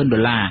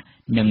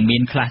$10,000និងមា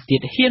នខ្លះទៀ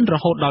តហ៊ានរ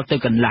ហូតដល់ទៅ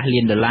កន្លះ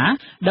លានដុល្លារ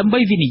ដើម្បី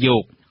វិនិយោ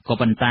គក៏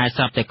ប៉ុន្តែ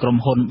ស្រាប់តែក្រុម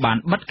ហ៊ុនបាន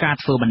បិទការ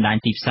ធ្វើបណ្ដាញ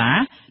ទីផ្សារ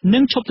និ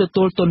ងឈប់ទ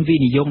ទួលទុនវិ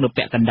និយោគនៅ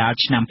ពាក់កណ្ដាល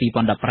ឆ្នាំ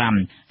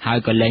2015ហើយ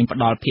ក៏លែងផ្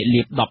ដល់ភាគ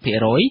លាភ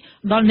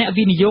 10% ដល់អ្នក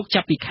វិនិយោគ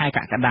ចាប់ពីខែក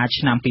ក្កដា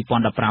ឆ្នាំ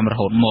2015រ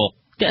ហូតមក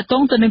តាក់ទ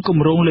ងទៅនឹងគ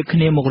ម្រោងលើកគ្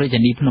នាមករាជ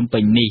ធានីភ្នំពេ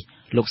ញនេះ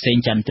លោកសេង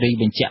ចន្ទ្រី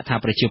បញ្ជាក់ថា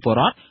ប្រជាពល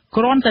រដ្ឋ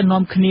គ្រាន់តែ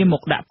នាំគ្នាម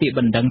កដាក់ពាក្យប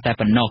ណ្ដឹងតែ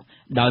ប៉ុណ្ណោះ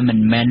ដោយមិន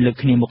មែនលើក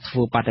គ្នាមកធ្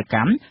វើបាតក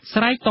ម្ម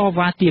ស្រែកត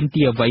វ៉ាទាម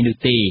ទារអ្វីនោះ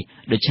ទេ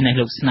ដូច្នេះ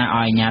លោកស្នើឲ្យ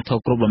អាជ្ញាធរ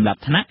គ្រប់លំដា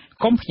ប់ថ្នាក់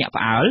កុំភ្ញាក់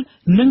ផ្អើល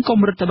និងកុំ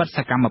រឹតបន្តឹងស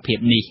កម្មភាព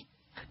នេះ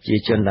ជា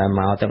ជនដែល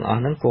មកទាំងអស់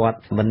ហ្នឹងគាត់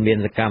មិនមាន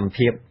សកម្ម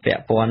ភាពពា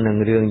ក់ព័ន្ធនឹង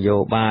រឿងនយោ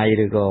បាយ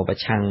ឬក៏ប្រ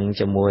ឆាំង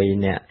ជាមួយ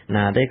អ្នក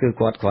ណាទេគឺ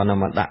គាត់គ្រាន់តែ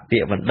មកដាក់ពា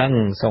ក្យបណ្ដឹង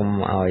សូម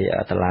ឲ្យ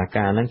តុលា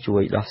ការហ្នឹងជួ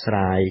យដោះស្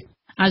រាយ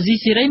អាស៊ី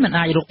សេរីមិន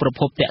អាចរកប្រ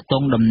ភពតាក់ទ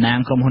ងតំណាង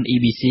ក្រុមហ៊ុន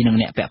EBC និង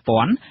អ្នកពាក់ព័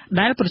ន្ធ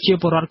ដែលប្រជា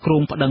ពលរដ្ឋគ្រោ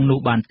ងប្តឹងនោះ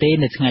បានទេ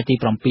នៅថ្ងៃទី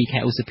7 ខែ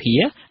ឧសភា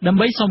ដើម្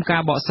បីសុំកា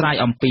របកស្រាយ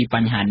អំពីប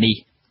ញ្ហានេះ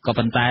ក៏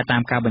ប៉ុន្តែតា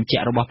មការបញ្ជា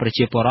ក់របស់ប្រ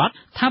ជាពលរដ្ឋ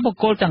ថាបុ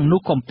គ្គលទាំងនោះ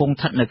កំពុង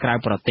ស្ថិតនៅក្រៅ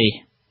ប្រទេស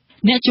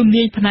អ្នកជំ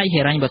នាញផ្នែក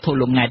ហិរញ្ញវត្ថុ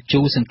លោកង៉ែតជូ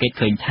សង្កេត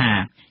ឃើញថា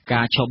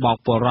ការឆបោក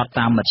ពលរដ្ឋ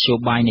តាមមធ្យោ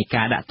បាយនៃ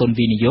ការដាក់ទុន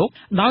វិនិយោគ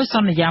ដោយស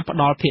ន្យាផ្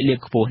ដល់ភាគលាភ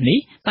ខ្ពស់នេះ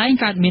តែង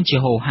កើតមានជា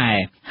ហូរហែ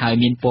ហើយ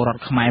មានពលរដ្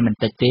ឋខ្មែរមិន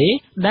តិចទេ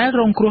ដែល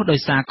រងគ្រោះដោយ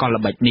សារកល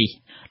ល្បិចនេះ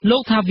លោ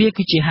កថាវា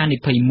គឺជាហានិ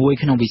ភ័យមួយ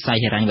ក្នុងវិស័យ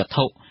ហិរញ្ញវត្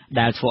ថុ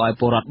ដែលធ្វើឲ្យ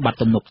ពលរដ្ឋបាត់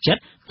ទំនុកចិត្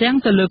តទាំង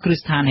ទៅលើគ្រឹះ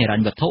ស្ថានហិរ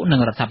ញ្ញវត្ថុនិ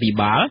ងរដ្ឋាភិ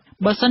បាល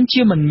បើសិន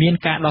ជាមិនមាន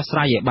ការដោះស្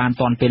រាយឲ្យបាន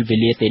ទាន់ពេលវេ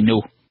លាទេ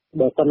នោះ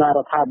បើសិនណារ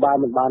ដ្ឋាភិបាល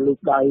មិនបានលើក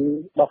ដៃ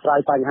ដោះស្រាយ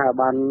បញ្ហា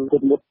បានគិ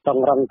តមុតតឹង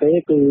រឹងទេ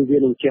គឺវា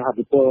នឹងជះឥទ្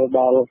ធិពល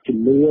ដល់ជំ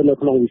នឿនៅ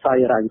ក្នុងវិស័យ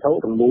ហិរញ្ញវត្ថុ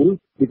ទាំងមូល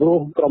ពីព្រោះ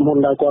ក្រុមហ៊ុន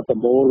ដែលគាត់ប្រ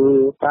មូល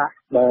ប្រាក់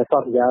ដែលស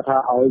ន្យាថា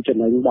ឲ្យចំ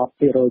ណេញ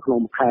 10% ក្នុង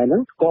មួយខែហ្នឹ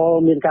ងក៏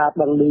មានការ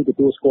ដឹងឮទ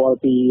ទួលស្គាល់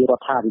ពីរ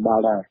ដ្ឋាភិបាល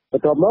ដែរប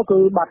ន្ទាប់មកគឺ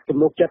បាត់ទំ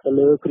នុកចិត្តទៅ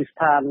លើគ្រឹះស្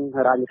ថាន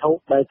ហិរញ្ញវត្ថុ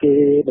ដែលគេ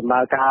ដំណើ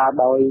រការ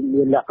ដោយ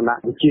មានលក្ខណៈ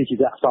វិជ្ជាជី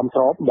វៈសមស្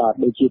របបាទ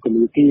ដូចជាធ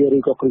នាគារឬ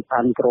ក៏គ្រឹះស្ថា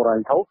នមីក្រូហិរ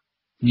ញ្ញវត្ថុ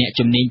អ្នក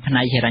ជំនាញផ្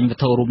នែកហិរញ្ញវ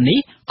ត្ថុរូបនេះ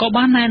ក៏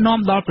បានណែនាំ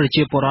ដល់ប្រ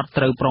ជាពលរដ្ឋ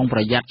ត្រូវប្រុងប្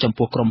រយ័ត្នចំ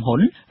ពោះក្រុមហ៊ុ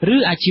នឬ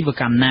អាជីវ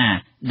កម្មណា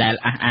ដែល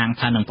អះអាង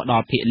ថានឹងផ្ដ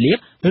ល់ភាគលាភ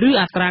ឬ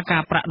អត្រាកា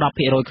រប្រាក់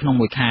 10% ក្នុង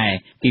មួយខែ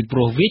ពីព្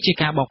រោះវាជា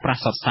ការបោកប្រា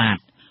ស់សុទ្ធសាធ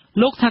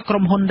លោកថាក្រុ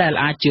មហ៊ុនដែល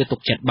អាចជឿទុក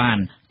ចិត្តបាន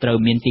ត្រូវ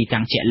មានទី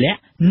តាំងជាក់លាក់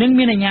និង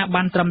មានអាជ្ញា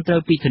ប័ណ្ណត្រឹមត្រូ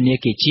វពីធនា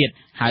គារជាតិ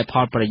ហើយផ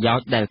លប្រយោជ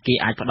ន៍ដែលគេ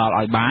អាចផ្ដល់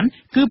ឲ្យបាន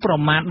គឺប្រ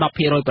មាណ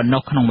 10% ប៉ុណ្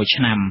ណោះក្នុងមួយ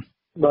ឆ្នាំ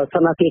បើសិ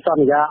នណាគេស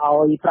ន្យា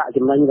ឲ្យប្រាក់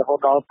ចំណេញរហូត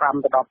ដល់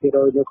5 ទៅ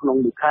 10% នៅក្នុង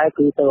មួយខែ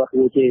គឺទៅអត់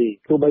រួចទេ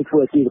ទោះបីធ្វើ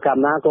អាជីវកម្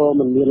មណាក៏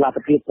មិនមានលទ្ធ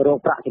ភាពរក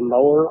ប្រាក់ចំ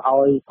ណូល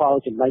ឲ្យផល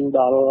ចំណេញ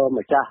ដល់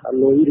ម្ចាស់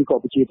លុយឬក៏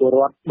ប្រជាពលរ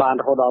ដ្ឋបាន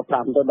រហូតដល់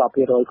5 ទៅ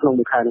 10% ក្នុង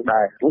មួយខែនោះ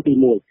ដែរនោះទី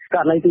1ក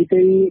រណីទី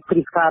2គ្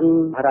រឹះស្ថាន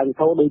ហិរញ្ញវត្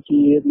ថុដូច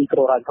ជាមីក្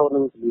រូហិរញ្ញវត្ថុនិ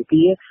ងធនា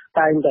គារ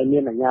តែងតែមា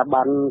នអាជ្ញា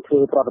ប័ណ្ណធ្វើ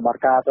ប្រតិបត្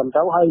តិការត្រឹមត្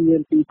រូវហើយមា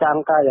នទីតាំង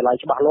ការិយាល័យ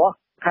ច្បាស់លាស់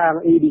ខាង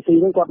EBC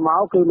ហ្នឹងគាត់ម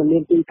កគឺមិនមា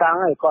នទីតាំង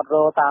ហើយគាត់រ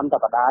កតាមត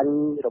បដាញ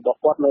របស់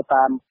គាត់នៅ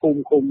តាមភូ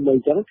មិឃុំអី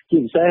ចឹងជា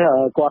ពិសេស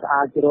គាត់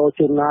អាចរក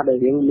ជនណាដែល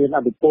រៀងមានអ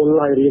ធិបុល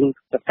ហើយរៀង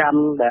សកម្ម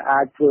ដែល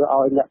អាចធ្វើ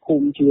ឲ្យអ្នកភូ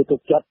មិជឿទុក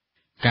ចិត្ត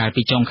កាល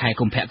ពីចុងខែ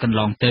កុម្ភៈកន្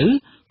លងទៅ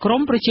ក្រ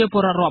មប្រជាព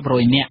លរដ្ឋរាប់រ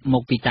យនាក់ម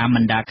កពីតាមប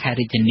ណ្ដាខេត្ត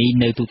រាជធានី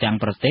នៅទូទាំង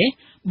ប្រទេស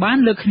បាន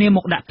លើកគ្នាម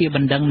កដាក់ពាក្យប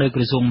ណ្ដឹងនៅ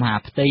ក្រសួងមហា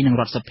ផ្ទៃនិង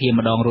រដ្ឋសភា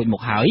ម្ដងរួចម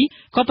កហើយ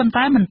ក៏ប៉ុន្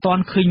តែមិនទា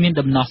ន់ឃើញមាន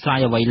ដំណោះស្រាយ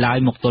អ្វីឡើយ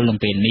មកទល់នឹង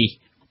ពេលនេះ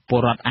ពល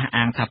រដ្ឋអះ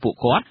អាងថាពួក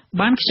គាត់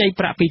បានខ្ចី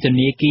ប្រាក់ពីធ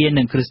នាគារ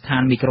និងគ្រឹះស្ថា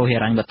នមីក្រូហិ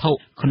រញ្ញវត្ថុ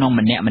ក្នុង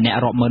ម្នាក់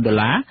រាប់ម៉ឺនដុល្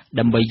លារ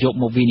ដើម្បីយក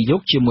មកវិនិយោ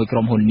គជាមួយក្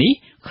រុមហ៊ុននេះ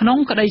ក្នុង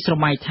ក្តីស្រ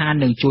មៃថា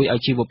នឹងជួយឲ្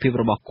យជីវភាព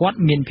របស់គាត់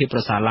មានភាពប្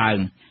រសើរឡើង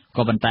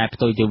ក៏ប៉ុន្តែផ្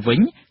ទុយទៅវិញ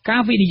កា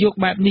រវិនិយោគ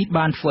បែបនេះ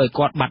បានធ្វើឲ្យ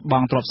គាត់បាត់ប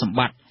ង់ទ្រព្យសម្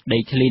បត្តិដី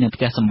ធ្លីនិង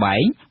ផ្ទះសម្បែ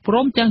ងព្រ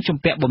មទាំងជំ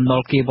ពាក់បំណុ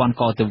លគេវ័ន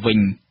កទៅវិញ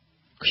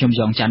ខ្ញុំ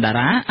យ៉ងច័ន្ទដា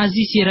រាអា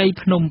ស៊ីសេរី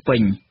ភ្នំពេ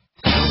ញ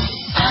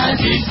អា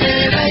ស៊ីសេ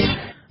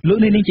រីលោក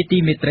នាងជាទី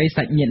មេត្រី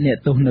សាច់ញាតិអ្នក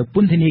ទោសនៅព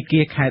ន្ធនាគា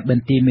រខេត្តប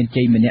ន្ទាយមាន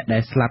ជ័យម្នាក់ដែ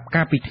លស្លាប់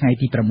កាលពីថ្ងៃ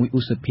ទី6ឧ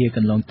សភាក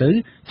ន្លងទៅ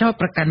ចោទ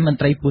ប្រកាន់មន្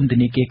ត្រីពន្ធ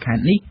នាគារខេត្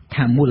តនេះ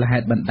ថាមូលហេ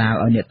តុបណ្ដាល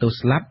ឲ្យអ្នកទោស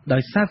ស្លាប់ដោ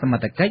យសារសម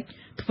ត្ថកិច្ច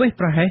ធ្វេស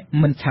ប្រហែស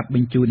មិនឆាប់ប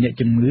ញ្ជូនអ្នក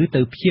ជំងឺ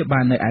ទៅព្យាបា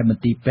លនៅឯម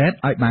ន្ទីរពេទ្យ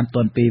ឲ្យបាន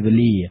ទាន់ពេលវេ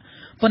លា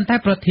ប៉ុន្តែ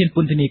ប្រធានព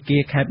ន្ធនាគា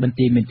រខេត្តបន្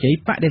ទាយមានជ័យ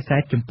បដិសេ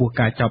ធចំពោះ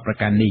ការចោទប្រ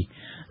កាន់នេះ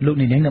លោក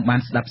នាងនឹងបាន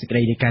ស្ដាប់សេចក្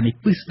តីរាយការណ៍នេះ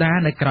ពិស្ដារ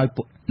នៅក្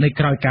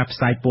រោយការផ្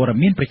សាយព័ត៌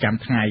មានប្រចាំ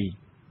ថ្ងៃ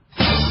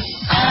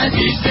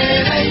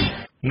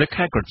នៅ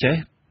ខេត្តក្រចេះ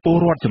ពល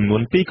រដ្ឋចំនួ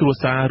ន2គ្រួ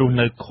សាររស់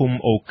នៅឃុំ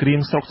អូក្រៀង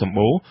ស្រុកសម្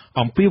បូរ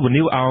អំពាវ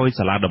នាវឲ្យ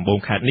សាលាដំបង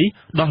ខេត្តនេះ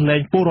ដោះលែ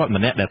ងពលរដ្ឋ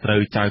ម្នាក់ដែលត្រូ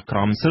វចៅក្រ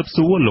មស៊ើប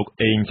សួរលោក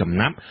អេងចំ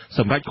ណាប់ស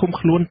ម្រាប់ឃុំ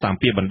ខ្លួនតាម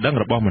ពាក្យបណ្ដឹង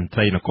របស់មន្ត្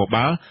រីនគរ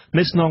បាល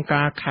នៃស្នង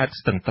ការខេត្ត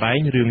ស្ទឹងត្រែង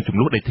រឿងចំ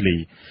នួនដីធ្លី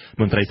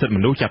មន្ត្រីសិទ្ធិម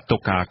នុស្សចាត់ទុក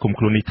ការឃុំ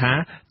ខ្លួននេះថា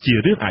ជា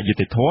រឿងអយុត្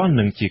តិធម៌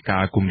និងជាកា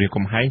រគំរាម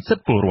កំហែងសិទ្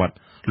ធិពលរដ្ឋ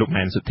លោក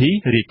ម៉ែនសុធី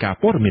រាយការណ៍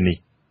ព័ត៌មាននេះ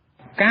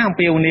ការអំ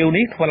ពាវនាវ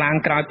នេះធ្វើឡើង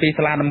ក្រោយពី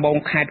សាលាដំបង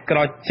ខេត្តក្រ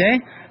ចេះ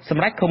ស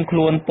ម្រាប់ឃុំខ្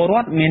លួនពលរ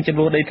ដ្ឋមានចំ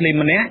នួនដីធ្លី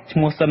ម្នាក់ឈ្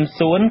មោះសឹម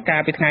សួនកា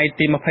លពីថ្ងៃ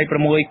ទី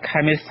26 ខែ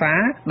មេសា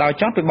ដោយ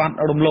ចោទពីបទ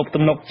រំលោភ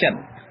ទំនុកចិត្ត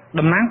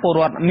តំណាងពល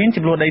រដ្ឋមាន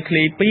ចំនួនដីធ្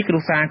លី2គ្រួ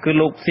សារគឺ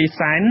លោកស៊ី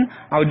សែន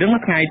ឲ្យដឹងនៅ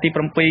ថ្ងៃទី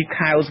7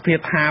 ខែឧសភា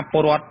ថាព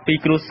លរដ្ឋ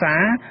2គ្រួសា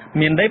រ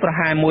មានដីប្រ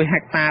ហែល1ហិ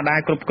កតាដែល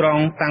គ្រប់គ្រង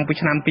តាំងពី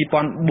ឆ្នាំ2004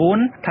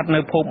ស្ថិតនៅ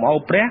ភូមិអូ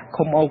ព្រះ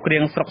ឃុំអូក្រៀ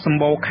ងស្រុកសម្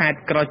បូរខេត្ត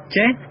ក្រ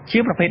ចេះជា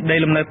ប្រភេទដី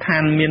លំនៅឋា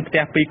នមានផ្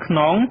ទះ2ខ្ន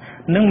ង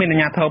និងមានអា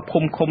ជ្ញាធរភូ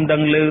មិឃុំដឹ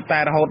ងឮតែ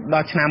រហូតដ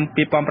ល់ឆ្នាំ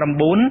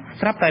2009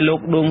ស្រាប់តែលោក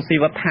ដួងស៊ី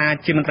វត្ថា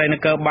ជាមន្ត្រីន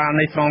គរបាល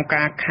នៃស្នង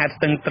ការខេត្ត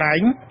ស្ទឹងត្រែ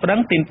ងប្រឹង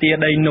ទាមទារ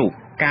ដីនោះ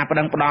ការប្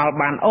តឹងផ្តល់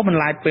បានអូសបន្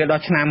លាយពេលដ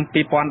ល់ឆ្នាំ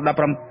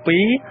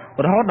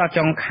2017រហូតដល់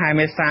ចុងខែ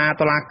មេសា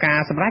តុលាការ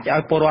សម្រេចឲ្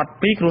យពលរដ្ឋ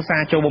2គ្រួសា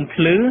រចូលបំ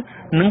ភ្លឺ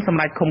និងសម្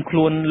រេចឃុំខ្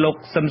លួនលោក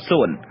សឹម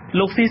សួន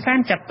លោកស៊ីសាន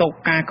ចាត់ទុក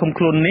ការឃុំ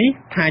ខ្លួននេះ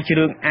ថាជា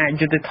រឿងអ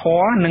យុត្តិធ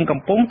ម៌និងកំ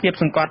ពុងគៀប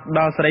សង្កត់ដ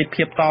ល់សេរី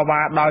ភាពតវ៉ា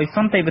ដោយស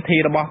ន្តិវិធី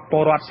របស់ព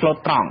លរដ្ឋស្លូត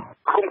ត្រង់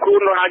គុំខ្លួ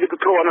ននៅអាចទៅ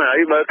ធន់ហើយ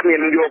បើគ្មាន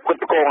យកគុត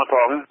កងអត់ផ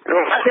ង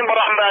ខ្ញុំបា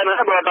រម្ភដែរណា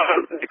បើដល់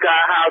កា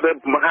រហៅទៅ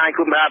មហាយ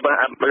គុំដែរបើ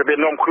ទៅ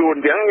នំខ្លួន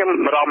អញ្ចឹងខ្ញុំ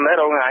បារម្ភដែរ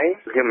រងហើយ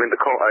ខ្ញុំមានត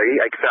ខអី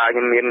ឯកសារខ្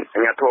ញុំមានអា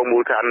ជ្ញាធរមូ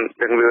លដ្ឋាន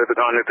ទាំងលើទាំង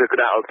អស់នៅធ្វើក្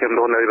តារឲ្យខ្ញុំ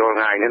នៅរង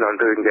ហើយនេះដល់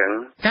ធ្វើអញ្ចឹង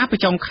ការប្រ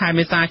ជុំខែ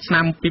មេសាឆ្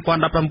នាំ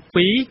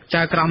2017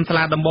ចៅក្រមសា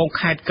លាដំបង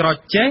ខេត្តក្រ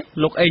ចេះ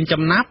លោកអេង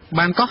ចំណាប់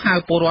បានកោះហៅ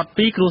ពលរដ្ឋ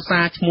2គ្រួសា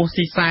រឈ្មោះ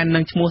ស៊ីសែននិ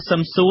ងឈ្មោះសឹ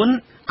មសួន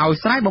ឲ្យ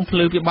ស្រ័យបំភ្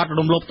លឺពីបទ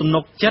រំលោភទំនុ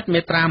កចិត្តមា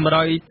ត្រា186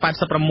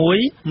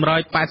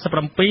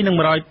 187និង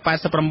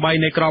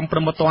188នៃក្រមព្រ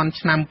ហ្មទណ្ឌ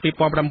ឆ្នាំ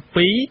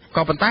2007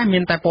ក៏ប៉ុន្តែមា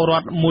នតែពលរ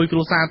ដ្ឋមួយគ្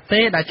រួសារ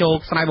ទេដែលចូល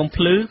ស្រ័យបំ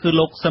ភ្លឺគឺ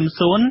លោកសឹម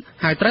សួន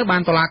ហើយត្រូវបា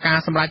នតុលាការ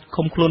សម្រេច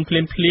ឃុំខ្លួនភ្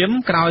លាមៗ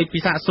ក្រោយពី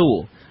សាកសួរ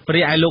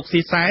រីឯលោក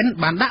ស៊ីសែន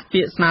បានដាក់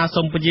ពាក្យស្នើ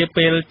សុំពន្យា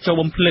ពេលចូល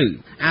បំភ្លឺ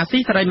អាស៊ី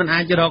សេរីមិនអា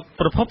ចរក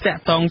ប្រភពតា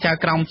ក់ទងចៅ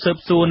ក្រមស៊ើប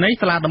សួរនៃ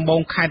សាលាដំប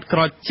ងខេត្តក្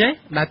រចេះ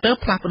ដែលទើប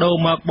ផ្លាស់ប្ដូរ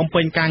មកបំ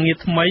ពេញការងារ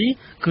ថ្មី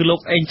គឺលោក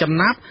អេងចំ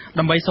ណាប់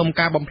ដើម្បីសុំ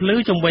ការបំភ្លឺ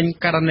ជុំវិញ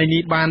ករណី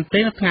នេះបានទេ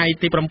នៅថ្ងៃ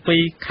ទី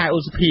7ខែឧ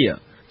សភា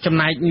ចំ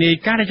ណែកនាយ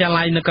ការិយា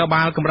ល័យនគរ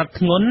បាលកម្រិត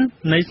ធ្ងន់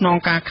នៃស្នង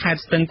ការខេត្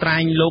តស្ទឹងត្រែ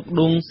ងលោក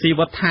ឌួងស៊ី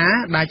វត្ថា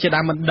ដែលជា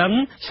ដើមមិនដឹង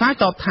ឆ្លើយ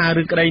តបថា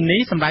រឿងក្តីនេះ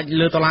សម្រាប់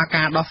លើតុលា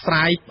ការដោះស្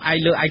រាយផ្អែក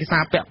លើឯកសា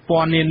រពាក់ព័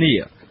ន្ធនានា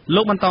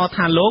លោកបន្ត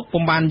ថាលោក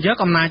ពុំបានយក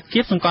អំណាច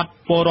គៀបសង្កត់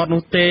ពលរដ្ឋ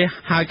នោះទេ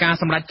ហើយការ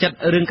សម្រេចចិត្ត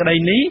រឿងក្តី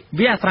នេះ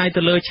វាអាស្រ័យ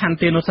ទៅលើឆន្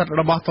ទានុសិទ្ធិ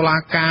របស់តុលា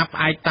ការផ្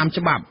អែកតាម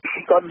ច្បាប់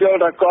គាត់យល់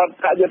ថាគាត់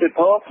អយុត្តិ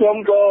ធម៌ខ្ញុំ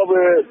ក៏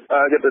វាអ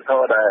យុត្តិធ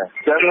ម៌ដែរ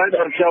ចឹងហើយដ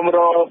ល់ខ្ញុំរ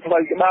កផ្លូ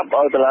វច្បាប់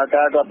ឲ្យតុលា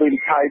ការគាត់វិនិ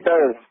ច្ឆ័យទៅ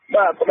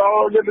បាទផ្ដ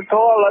ល់យុត្តិធ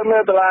ម៌ឥឡូវនៅ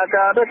តុលា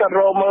ការទៅគាត់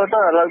រកមើល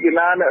ទៅឥឡូវពី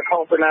ណាអ្នកខុ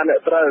សពីណាអ្នក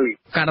ត្រូវ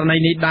ករណី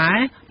នេះដែរ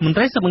មន្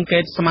ត្រីស៊ើបអង្កេ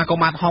តសមាគម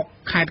អាត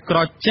6ខេត្តក្រ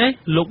ចេះ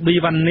លោកប៊ី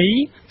វ៉ានី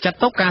ចាត់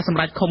ទុកការសម្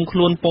រេចឃុំខ្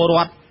លួនពលរ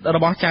ដ្ឋរ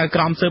បស់ចៅក្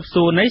រមស៊ើប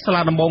សួរនៃសា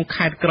លាដំបង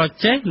ខេត្តក្រ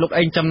ចេះលោក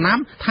អេងចំណា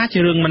ប់ថាជា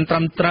រឿងមិនត្រឹ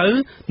មត្រូវ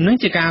និង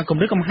ជាការគំ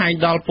រាមកំហែង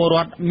ដល់ពលរ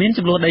ដ្ឋមាន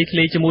ចំនួនដីធ្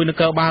លីជាមួយន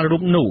គរបាលរូ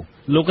បនោះ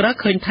លោករក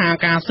ឃើញថា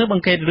ការស៊ើបអ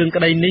ង្កេតរឿង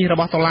ក្តីនេះរ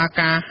បស់តុលា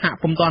ការហាក់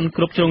ពុំទាន់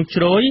គ្រប់ជ្រុង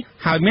ជ្រោយ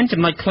ហើយមាន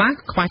ចំណុចខ្លះ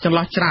ខ្វះចន្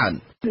លោះច្រើន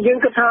យើង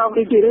គិតថា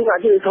វាជារឿងអ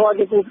យុត្តិធម៌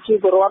ចំពោះប្រជា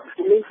ពលរដ្ឋ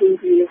នេះគឺ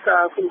ជាកា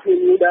រគុំឃើញ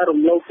មួយដែលរំ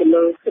លោភទៅ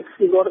លើសិទ្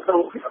ធិពលរដ្ឋ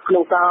ក្នុ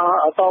ងការ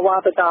តវ៉ា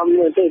ទៅតាម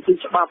នីតិវិធី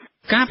ច្បាប់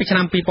កាលពីឆ្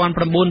នាំ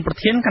2009ប្រ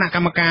ធានគណៈក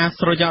ម្មការ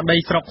ស្រោចដី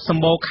ស្រុកស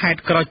ម្បូរខេត្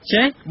តក្រ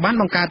ចេះបាន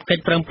បង្កើតកិច្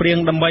ចប្រឹងប្រែង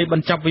ដើម្បីប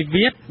ញ្ចប់វិ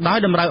វាទដោយ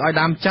តម្រូវឲ្យ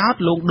ដើមចោត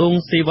លោកឌួង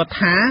ស៊ីវត្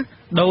ថា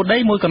ដូរដី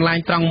មួយកន្លែង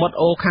ត្រង់មាត់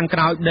អូខាងក្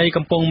រោយដី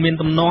កំពុងមាន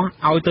ទំនាស់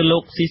ឲ្យទៅលោ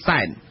កស៊ីសែ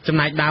នចំ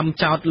ណែកដើម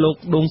ចោតលោក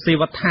ឌួងស៊ី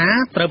វត្ថា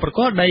ត្រូវប្រគ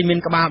ល់ដីមាន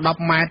ក្បាល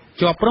10ម៉ែត្រ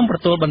ជាប់ព្រំប្រ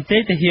ទល់បន្ទា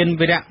យទាហាន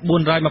វីរៈ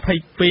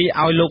422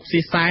ឲ្យលោកស៊ី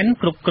សែន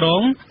គ្រប់គ្រ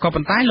ងក៏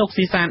ប៉ុន្តែលោក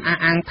ស៊ីសែនអះ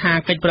អាងថា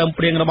កិច្ចប្រឹង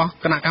ប្រែងរបស់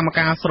គណៈកម្ម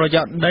ការស្រោច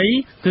ដី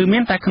គឺមា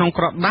នតែក្នុង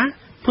ក្រដាស់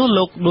ព្រោះ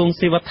លោកឌួង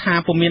ស៊ីវត្ថា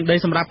ពុំមានដី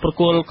សម្រាប់ប្រ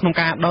គល់ក្នុង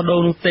ការដោះដូរ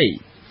នោះទេ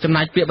ចំ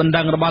ណែកពាក្យបណ្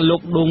ដឹងរបស់លោ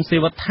កឌួងស៊ី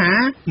វត្ថា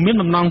មាន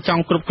បំណងច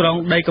ង់គ្រប់គ្រង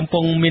ដីកំពុ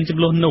ងមានចំ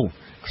នួននោះ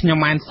ខ្ញុំ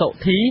ម៉ែនសុ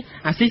ធី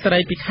អាស៊ីសេរី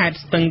ពីខេត្ត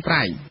ស្ទឹងត្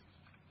រែង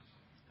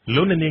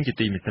លោកនាងជា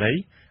ទីមេត្រី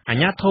អា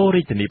ជ្ញាធរ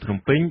រាជធានីភ្នំ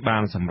ពេញបា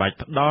នសម្រេច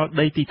ផ្ដល់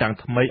ដីទីតាំង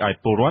ថ្មីឲ្យ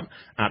ពលរដ្ឋ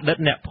អតីត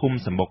អ្នកភូមិ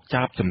សម្បុក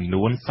ចាបចំ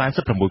នួន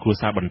46គ្រួ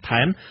សារបន្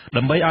ថែម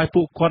ដើម្បីឲ្យ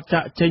ពួកគាត់ចា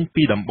ក់ចេញ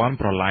ពីតំបន់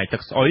ប្រឡាយទឹ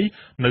កស្អុយ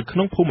នៅក្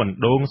នុងភូមិអណ្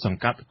ដូងស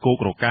ង្កាត់គោក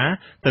រកា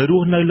ទៅរ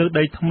ស់នៅលើ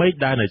ដីថ្មី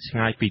ដែលនៅឆ្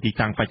ងាយពីទី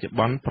តាំងបច្ចុប្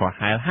បន្នប្រ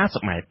ហែល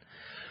50ម៉ែត្រ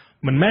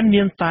មិនមែន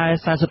មានតែ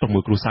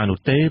46គ្រួសារនោះ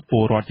ទេព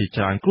លរដ្ឋជា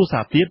ច្រើនគ្រួសា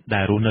រទៀត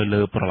ដែលរស់នៅ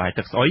លើប្រឡាយ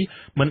ទឹកស្អុយ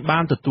មិនបា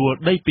នទទួល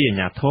ដីពីអា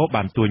ជ្ញាធរ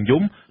បានទួញ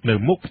យំនៅ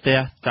មុខផ្ទះ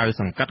ចៅ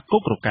សង្កាត់គោ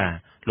ករកា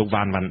លោក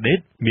វ៉ាន់វ៉ាន់ដេត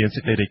មានសេ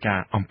ចក្តីរាយការ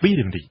ណ៍អំពី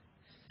រឿងនេះ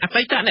អ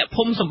តីតអ្នក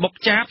ភូមិសម្បុក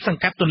ចាបស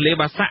ង្កាត់ទន្លេ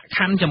បាសាក់ខ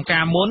ណ្ឌចំកា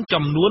រមន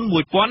ចំនួន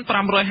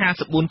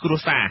1554គ្រួ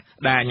សារ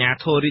ដែលអាជ្ញា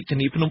ធររាជធា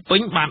នីភ្នំពេ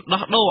ញបាន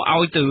ដោះដូរ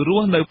ឲ្យទៅរ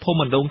ស់នៅភូមិ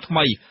អណ្ដូងថ្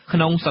មីក្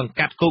នុងសង្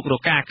កាត់គោករ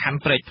កាខណ្ឌ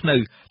ព្រែកភ្នៅ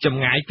ចម្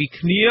ងាយពី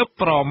គ្នា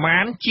ប្រមា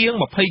ណជាង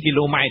20គី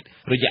ឡូម៉ែត្រ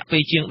រយៈពេ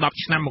លជាង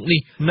10ឆ្នាំមកនេះ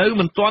នៅ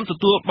មិនទាន់ទ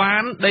ទួលបា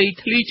នដី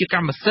ធ្លីជាក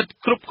ម្មសិទ្ធិ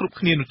គ្រប់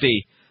គ្នានោះទេ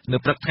នៅ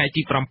ព្រឹកថ្ងៃ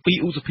ទី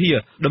7ឧសភា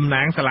តំ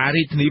ណាងសាលា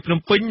រាជធានីភ្នំ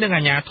ពេញនិង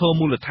អាជ្ញាធរ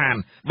មូលដ្ឋាន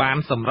បាន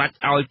សម្រេច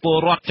ឲ្យពល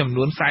រដ្ឋចំ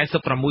នួន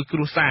46គ្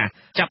រួសារ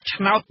ចាប់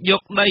ឆ្នោតយ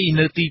កដី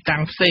នៅទីតាំ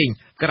ងផ្សេង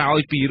ក្រោយ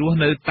ពីរស់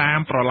នៅតាម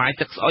ប្រឡាយ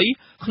ទឹកស្អុយ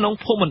ក្នុង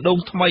ភូមិអណ្ដូង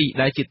ថ្មី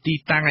ដែលជាទី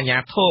តាំងអាជ្ញា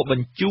ធរប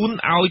ញ្ជូន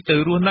ឲ្យទៅ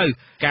រស់នៅ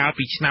កាល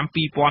ពីឆ្នាំ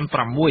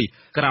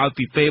2006ក្រោយ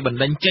ពីពេលបណ្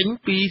តេញចេញ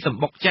ពីស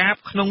ម្បុកចាប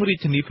ក្នុងរាជ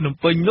ធានីភ្នំ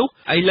ពេញនោះ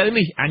ឥឡូវ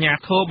នេះអាជ្ញា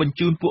ធរបញ្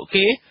ជូនពួក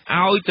គេ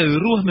ឲ្យទៅ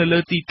រស់នៅលើ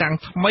ទីតាំង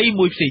ថ្មី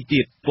មួយផ្សេង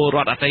ទៀតពលរ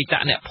ដ្ឋអតីត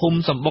អ្នកភូមិ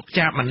សម្បុក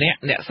ចាបម្នាក់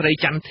អ្នកស្រី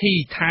ចន្ទធី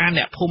ថា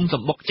អ្នកភូមិស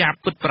ម្បុកចាប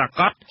ពិតប្រា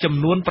កដចំ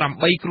នួន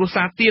8គ្រួ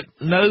សារទៀត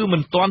នៅមិ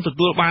នទាន់ទ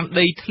ទួលបាន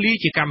ដីធ្លី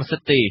ជាកម្មសិ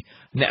ទ្ធិទេ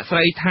អ្នកស្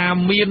រីថា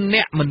មាន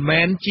អ្នកមិន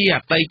មែនជាអ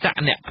តីត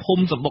អ្នកភូ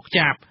មិសម្បុក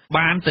ចាប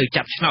បានទៅ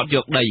ចាប់ឆ្នោតយ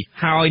កដី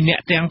ហើយអ្នក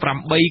ទាំង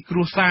8គ្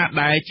រួសារ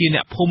ដែលជាអ្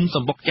នកភូមិស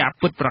ម្បុកចាប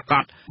ពិតប្រាក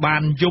ដបា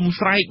នយំ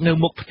ស្រែកនៅ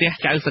មុខផ្ទះ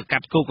ចៅសង្កា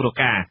ត់គោករ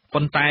កា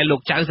ប៉ុន្តែលោ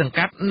កចៅសង្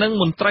កាត់និង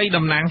មន្ត្រី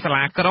តំណាងសា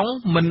លាក្រុង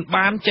មិន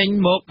បានចេញ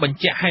មកបញ្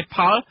ជាក់ហេតុផ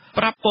ល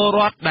ប្រាប់ពលរ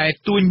ដ្ឋដែល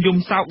ទួញយំ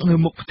សោកនៅ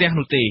មុខផ្ទះ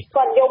នោះទេ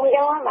គាត់យំអញ្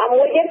ចឹងអា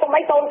មួយទៀតក៏មិ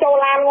នកូនចូល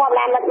ឡានងាប់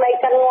ឡានដឹកដី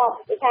កិនងាប់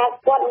ថា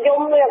គាត់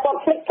យំវាគាត់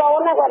ភ្លេចកូន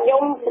ណាគាត់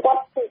យំគា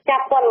ត់ចា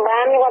ប់គាត់បា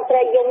នគាត់ត្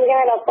រេកយំអញ្ចឹ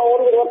ងដល់កូន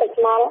វារត់ទៅ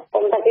ឆ្មល់ខ្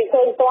ញុំតែគេ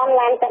ឃើញទាន់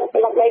ឡានដឹក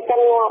ដីកិ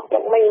នងាប់តែ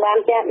មិនបាន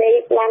ចេះដី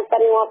ឡានកិ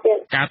នងាប់ទៀត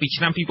កាលពី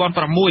ឆ្នាំ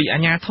2006អា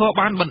ជ្ញាធរ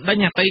បានបណ្ដេញ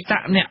អតីត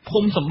អ្នកភូ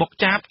មិសម្បុក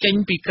ចាបចេញ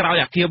ពីក្រោយ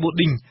អគារបូ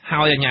ឌីង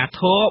ហើយអាជ្ញា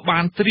ធរបា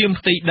នត្រៀម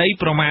ផ្ទៃដី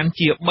ប្រមាណ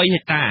ជា3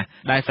ហិកតា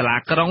ដែលសាលា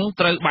ក្រុង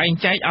ត្រូវបែង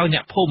ចែកឲ្យអ្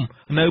នកភូមិ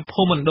នៅ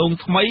ភូមិអណ្ដូង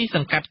ថ្មីស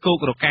ង្កាត់គោក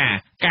រកា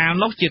កាល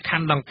នោះជាខ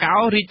ណ្ឌដង្កោ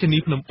រាជធានី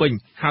ភ្នំពេញ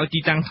ហើយទី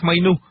តាំងថ្មី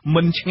នោះ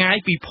មិនឆ្ងាយ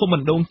ពីភូមិអ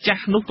ណ្ដូងចា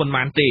ស់នោះប៉ុន្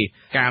មានទេ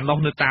កាលនោះ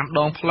នៅតាមដ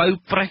ងផ្លូវ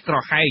ប្រេះក្រ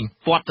ហែង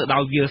ព័ទ្ធទៅដោ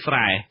យវាលស្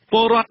រែព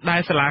លរដ្ឋដែ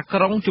លសាលាក្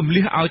រុងជំ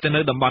លះឲ្យទៅ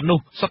នៅតំបន់នោះ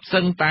សុទ្ធ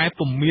សឹងតែ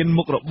ពុំមាន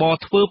មុខរបរ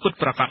ធ្វើពិត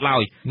ប្រាកដឡើ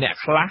យអ្នក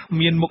ខ្លះ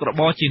មានមុខរ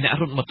បរជាអ្នក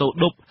រត់ម៉ូតូ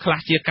ឌុបខ្លះ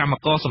ជាកម្ម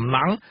ករសំណ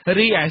ង់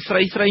រីឯ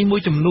ស្រីមួ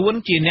យចំនួន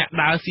ជាអ្នក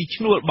ដើរស៊ី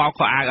ឈ្នួលបោក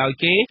ខោអាវឲ្យ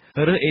គេ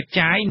រើសអេត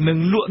ចាយនិង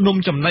លក់នំ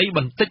ចំណីប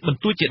ន្តិចបន្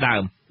តួចជាដើ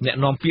មអ្នក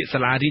នាំពាក្យសា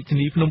លារាជធា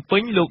នីភ្នំពេ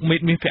ញលោកមេត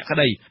មាសភក្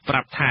តីប្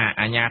រាប់ថា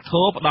អាជ្ញាធ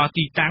រផ្ដល់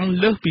ទីតាំង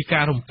លើសពី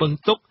ការរំពឹង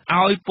ទុក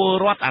ឲ្យពល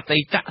រដ្ឋអតី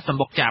តសម្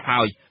បុកចាប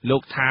ហើយលោ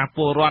កថាព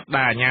លរដ្ឋ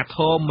ដែលអាជ្ញាធ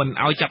រមិន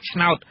ឲ្យចាប់ឆ្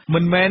នោតមិ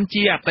នមែន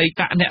ជាអតី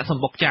តអ្នកស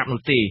ម្បុកចាប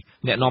នោះទេ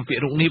អ្នកនាំពាក្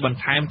យរូបនេះបន្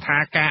ថែមថា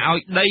ការឲ្យ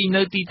ដី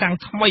នៅទីតាំង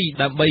ថ្មី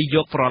ដើម្បីយ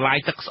កប្រឡាយ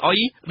ទឹកស្អុយ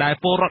ដែល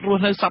ពលរដ្ឋរ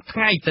ស់នៅសពថ្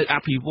ងៃទៅអ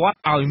ភិវឌ្ឍ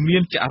ឲ្យមា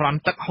នចរន្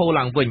តទឹកហូរ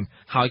ឡើងវិញ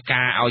ហើយ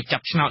ការឲ្យចា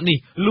ប់ឆ្នោតនេះ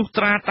លុះ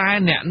ត្រាតែ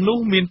អ្នកនោះ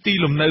មានទី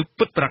លំនៅ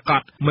ពិតប្រាក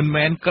ដមិន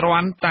មែនគ្រា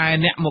ន់តែ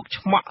អ្នកមក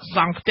ឆ្មក់ស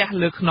ង់ផ្ទះ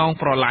លើខ្នង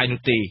ប្រឡាយ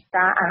នោះទេ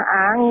ការអះ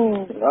អាង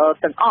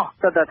ទាំងអស់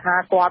ទៅថា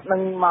គាត់នឹ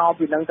ងមក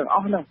ពីនឹងទាំងអ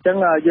ស់ហ្នឹងអញ្ចឹង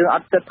យើងអ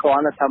ត់គិតគ្រា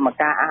ន់តែថាមក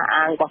ការអះ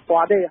អាងរបស់គា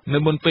ត់ទេនៅ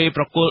មុនពេល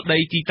ប្រគល់ដី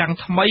ទីតាំង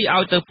ថ្មីឲ្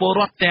យទៅពល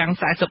រដ្ឋទាំង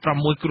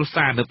46គ្រួ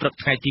សារនៅព្រឹក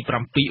ថ្ងៃទី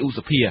7ឧស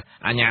ភា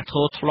អាជ្ញាធ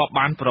រធ្លាប់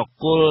បានប្រ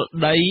គល់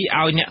ដី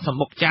ឲ្យអ្នកសម្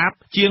បុកចាប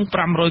ជាង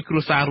500គ្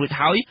រួសាររួច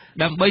ហើយ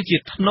ដើម្បីជា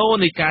ថ្នូរ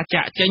នៃការ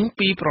ចាក់ចេញ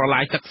ពីប្រឡា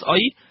យទឹកស្អុ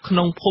យក្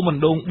នុងភូមិអ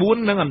ណ្ដូង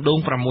4និងអណ្ដូង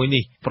6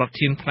នេះប្រ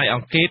ធានផ្នែកអ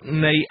ង្គការ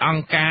នៃអ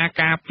ង្គការ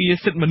ការពារ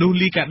សិទ្ធិមនុស្ស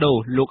លីកាដូ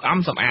លោកអំ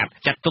សំអាត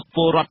ចាត់ទុកព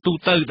លរដ្ឋទូ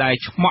ទៅដែល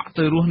ឆ្មក់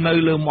ទៅរស់នៅ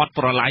លើមាត់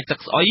ប្រឡាយទឹក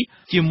ស្អុយ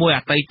ជាមួយអ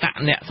តីត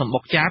អ្នកសម្បុ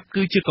កចាប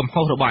គឺជាកំហុ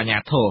សរបស់អាជ្ញា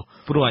ធរ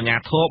ព្រោះអាជ្ញា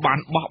ធរបាន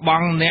បោះប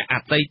ង់អ្នកអ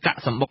តីត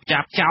សម្បុកចា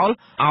បចោល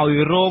ឲ្យ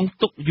រង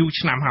ទុក្ខយូរ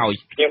ឆ្នាំហើយ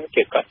ខ្ញុំ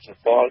ជាកត់ស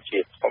ម្គាល់ជា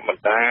ធម្ម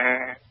តា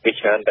ពី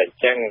ច្រើនតែ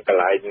ចឹងកន្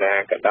លែងណា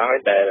ក៏ដោយ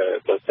ដែល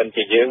បើសិន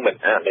ជាយើងមិន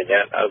អនុញ្ញា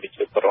តឲ្យវិ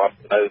ជាប្រវត្តិ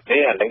នៅទេ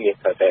អានឹងយើង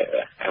ត្រូវតែ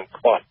ហាម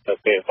ឃាត់ទៅ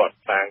ពេលគាត់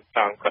សាងស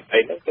ង់គាត់អី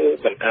ហ្នឹងគឺ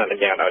មិនអនុ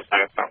ញ្ញាតឲ្យសា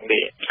ងសង់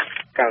ទេ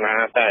កាលណា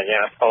តែអាជ្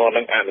ញាធរ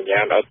នឹងអនុញ្ញា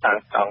តឲ្យសាង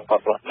សង់គា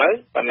ត់រស់នៅ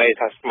ប៉ុន្តែ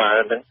ថាស្មើ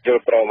នឹងយ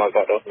ល់ព្រមឲ្យ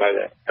គាត់រស់នៅ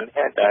អា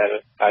នេះដែ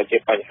លជា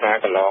បញ្ហា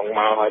កន្លង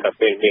មកហើយដល់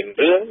ពេលមាន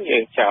រឿងយើ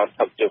ងចោទ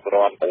ថាជាប្រ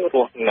វត្តិទៅរ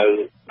ស់នៅ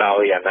ដោ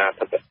យអនា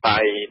ធិបតេ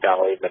យ្យដោ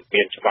យមិន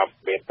មានច្បាប់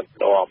មានទម្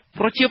លាប់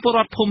ប្រជាពលរ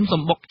ដ្ឋភូមិស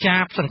ម្បុកចា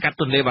បសង្កាត់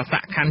ទន្លេបាសា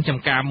ក់ខណ្ឌចំ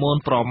ការមូន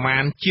ប្រមា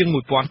ណជាង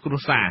1000គ្រួ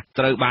សារ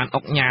ត្រូវបាន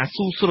អុកញ៉ា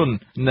ស៊ូស្រុន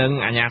និង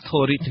អាជ្ញាធ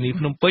ររាជធានី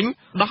ភ្នំពេញ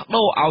ដោះ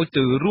ដូរឲ្យ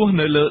ទៅរស់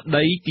នៅលើ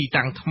ដីទី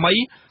តាំងថ្មី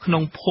ក្នុ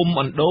ងភូមិ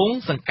អណ្ដូង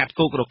សង្កាត់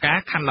គោករកា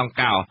ខណ្ឌដង្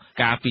កោ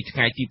កាលពីថ្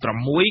ងៃទី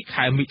6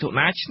ខែមិថុ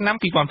នាឆ្នាំ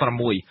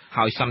2006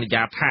ហើយសន្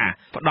យាថា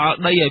ផ្ដល់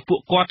ដីឲ្យពួក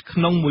គាត់ក្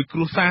នុងមួយគ្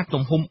រួសារ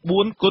ទំហំ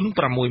4 x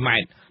 6 ម៉ែ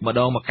ត្រម្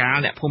ដងម្កាល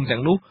អ្នកភូមិទាំ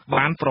ងនោះ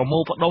បានប្រមូ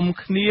លផ្ដុំ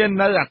គ្នា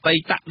នៅអតី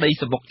តដី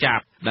សម្បុកចាប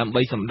ដើម្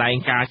បីសម្ដែង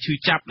ការឈឺ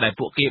ចាប់ដែល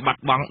ពួកគេបា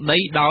ត់បង់ដី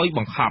ដោយប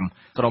ង្ខំ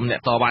ក្រុមអ្នក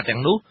តវ៉ាទាំ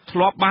ងនោះធ្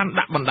លាប់បាន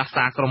ដាក់បណ្ដា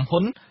សាក្រុមហ៊ុ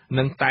ន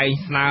និងតែង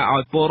ស្នើឲ្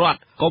យពលរដ្ឋ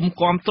កុំ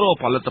គាំទ្រ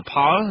ផលិតផ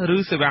លឬ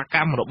សេវាក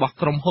ម្មរបស់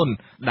ក្រុមហ៊ុន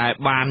ដែល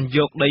បានយ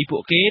កដីពួ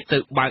កគេទៅ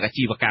បើកអា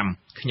ជីវកម្ម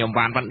ខ្ញុំ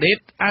វ៉ានវ៉ាន់ដេត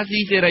អាស៊ី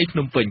សេរីភ្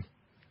នំពេញ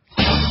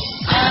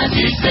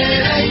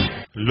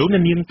លោកអ្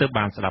នកនាងទៅ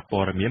បានស្ដាប់ព័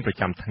ត៌មានប្រ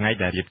ចាំថ្ងៃ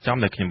ដែលរៀបចំ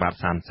ដោយខ្ញុំបាទ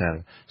សានសែល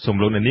សូម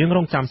លោកអ្នកនាងរ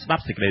ងចាំស្ដា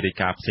ប់សេចក្តីរាយ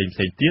ការណ៍ផ្សេងៗ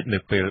ទៀតនៅ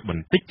ពេលប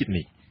ន្តិចទៀត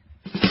នេះ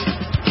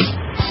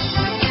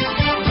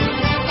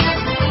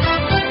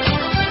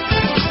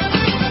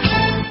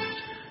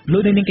លោ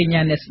កអ្នកនាងកញ្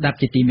ញាអ្នកស្ដាប់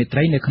ជាទីមេត្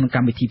រីនៅក្នុងក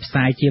ម្មវិធីផ្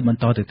សាយជាបន្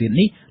តទៅទៀត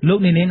នេះលោក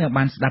អ្នកនាង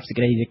បានស្ដាប់សេច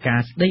ក្តីរាយការ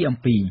ណ៍ស្ដីអំ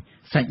ពី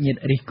សាច់ញាតិ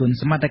រិះគន់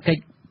សមត្ថកិច្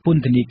ចព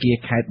ន្ធនាគារ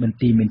ខេត្តបន្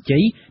ទាយមានជ័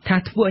យថា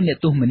ធ្វើឲ្យអ្នក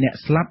ទោសម្នាក់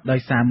ស្លាប់ដោយ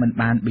សារមិន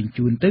បានបញ្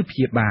ជូនទៅព្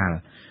យាបាល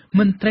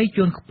មន្ត្រី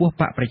ជាន់ខ្ពស់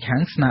បកប្រឆាំ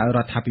ងស្នើឲ្យរ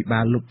ដ្ឋាភិបា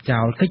លលុប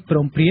ចោលកិច្ចព្រ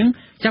មព្រៀង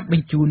ចាប់ប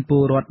ញ្ជូនព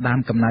លរដ្ឋដើម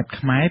កំណើត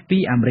ខ្មែរពី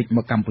អាមេរិកម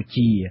កកម្ពុ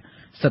ជា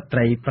ស្ត្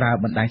រីប្រើ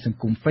បណ្ដាញសង្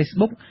គម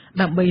Facebook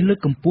ដើម្បីលើក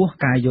កម្ពស់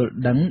ការយល់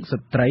ដឹង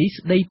ស្ត្រី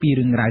ស្ដីពី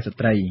រឿងរ៉ាវស្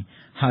ត្រី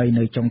ហើយ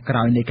នៅចុងក្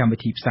រោយនៃកម្មវិ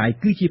ធីផ្សាយ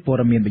គឺជាព័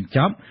ត៌មានបញ្ច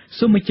ប់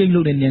សូមអញ្ជើញលោ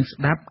កអ្នកនាងស្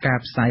ដាប់ការ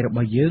ផ្សាយរប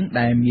ស់យើង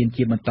ដែលមាន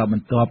ជាបន្តប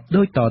ន្ទាប់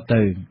ដូចត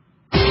ទៅ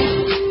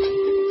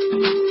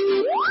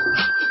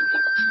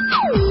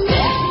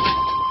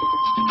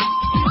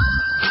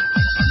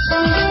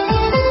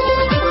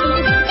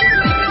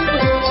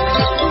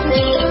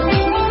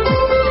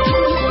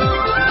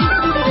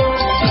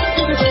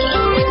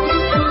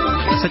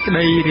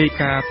រីរាយ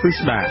ការណ៍ពិ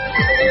ស្ដា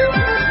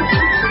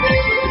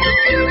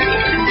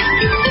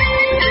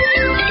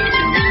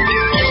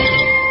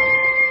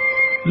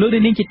លោក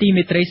នាងជាទី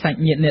មេត្រីសាច់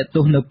ញាតិអ្នក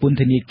ទោសនៅពន្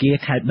ធនាគារ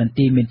ខេត្តបន្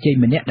ទាយមានជ័យ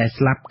ម្នាក់ដែល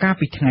ស្លាប់កាល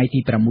ពីថ្ងៃទី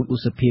6ឧ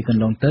សភាក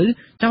ន្លងទៅ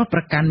ចោទប្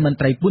រកាន់មន្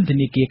ត្រីពន្ធ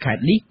នាគារខេត្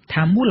តនេះ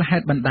ថាមូលហេ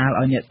តុបណ្ដាល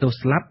ឲ្យអ្នកទោស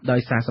ស្លាប់ដោ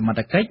យសារសមត្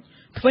ថកិច្ច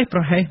ធ្វេសប្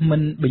រហែសមិ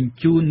នបញ្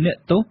ជូនអ្នក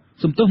ទោស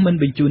មិន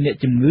បញ្ជូនអ្នក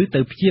ជំងឺទៅ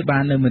ព្យាបា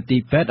លនៅមន្ទី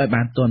រពេទ្យឲ្យ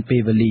បានទាន់ពេ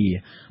លវេលា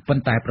ប៉ុ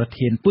ន្តែប្រ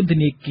ធានពន្ធ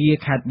នាគារ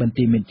ខេត្តបន្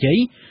ទាយមានជ័យ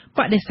ប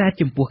ដិសេធ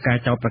ចំពោះការ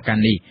ចោទប្រកា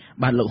ន់នេះ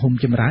បាទលោកហ៊ុំ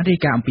ចម្រើនរាយ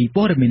ការណ៍អំពី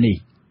ព័ត៌មាននេះ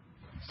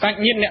សាច់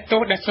ញាតិអ្នកទោ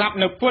សដែលស្លាប់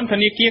នៅពន្ធ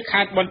នាគារ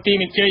ខេត្តបន្ទាយ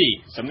មានជ័យ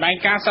សម្ដែង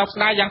ការសោកស្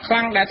ដាយយ៉ាងខ្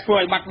លាំងដែលធ្វើ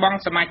ឲ្យបាត់បង់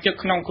សមាជិក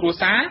ក្នុងគ្រួ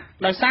សារ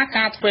ដោយសារ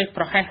ការធ្វេស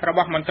ប្រហែសរប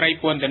ស់មន្ត្រី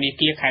ពន្ធនា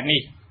គារខេត្ត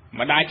នេះ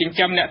ម្ដាយចិញ្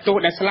ចឹមអ្នកទោស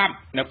ដែលស្លាប់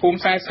នៅភូមិ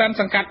សែសិន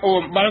សង្កាត់អូ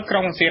អំបិលក្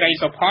រុងសេរី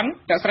សុផុន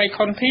អ្នកស្រី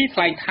ខុនធីថ្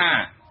លែងថា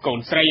កូន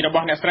ស្រីរប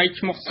ស់អ្នកស្រី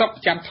ឈ្មោះសុក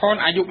ច័ន្ទថន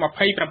អាយុ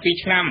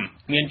27ឆ្នាំ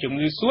មានជំ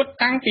ងឺសួត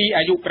តាំងពី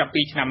អាយុ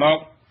7ឆ្នាំមក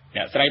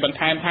អ្នកស្រីបន្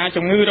ថែមថា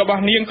ជំងឺរប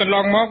ស់នាងកន្ល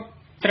ងមក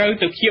ត្រូវ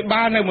ទៅព្យា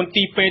បាលនៅមន្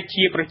ទីរពេទ្យ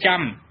ជាប្រ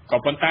ចាំក៏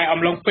ប៉ុន្តែអំ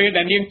ឡុងពេល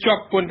ដែលនាងជា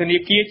ប់ពន្ធនា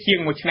គារជាង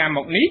1ឆ្នាំម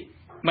កនេះ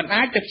មិន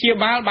អាចទៅព្យា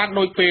បាលបាន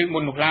ដូចពេលមុ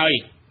ននោះឡើយ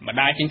ម្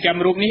ដាយចិញ្ចឹម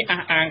រូបនេះ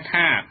អះអាង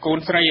ថាកូន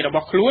ស្រីរប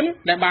ស់ខ្លួន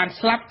ដែលបាន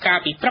ស្លាប់កាល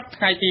ពីព្រឹក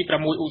ថ្ងៃទី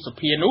6ឧស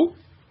ភានោះ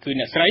គឺ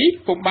អ្នកស្រី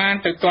ពុំបាន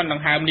ទៅទាន់ដ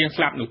ង្ហើមនាង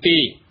ស្លាប់នោះទេ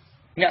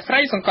អ្នកស្រី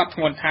សង្កត់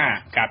ធ្ងន់ថា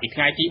កាលពីថ្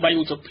ងៃទី3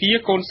ឧសភា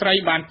កូនស្រី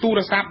បានទូរ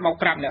ស័ព្ទមក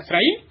ប្រាប់អ្នកស្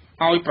រី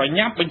ឲ្យប្រ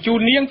ញាប់បញ្ជូន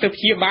នាងទៅ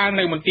ព្យាបាល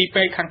នៅមន្ទីរ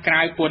ពេទ្យខាងក្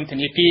រៅពន្ធ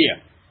នាគារ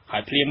ហើ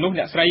យភ្លាមនោះ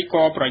អ្នកស្រី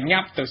ក៏ប្រញា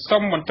ប់ទៅ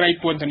សុំមន្ត្រី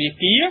ពន្ធនា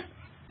គារ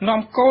នាំ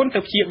កូនទៅ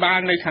ព្យាបាល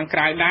នៅខាងក្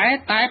រៅដែរ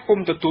តែពុំ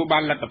ទទួលបា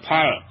នលទ្ធផ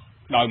ល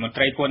ដោយមន្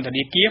ត្រីពន្ធ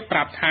នាគារប្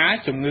រាប់ថា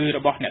ជំងឺរ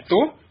បស់អ្នក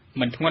ទោស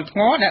មិនធ្ងន់ធ្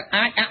ងរដែល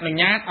អាចអនុញ្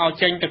ញាតឲ្យ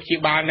ចេញទៅព្យា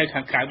បាលនៅ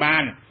ខាងក្រៅបា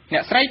នអ្ន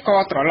កស្រីក៏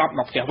ត្រឡប់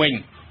មកផ្ទះវិញ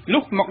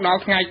លុះមកដល់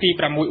ថ្ងៃទី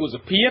6ឧស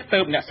ភាទើ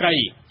បអ្នកស្រី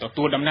ទ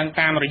ទួលដំណឹង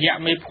តាមរយៈ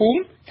មេភូមិ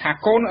ថា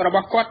កូនរប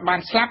ស់គាត់បាន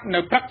ស្លាប់នៅ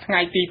ព្រឹកថ្ងៃ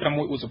ទី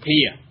6ឧសភា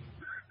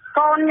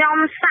កូនខ្ញុំ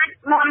សាច់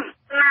មន់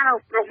ណាស់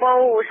របូ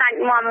សាច់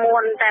មន់មួ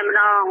នតែម្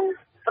ដង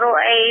ព្រោះ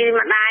អី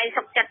ម្ដាយ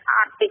សុខចិត្តអ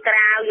ត់ពីក្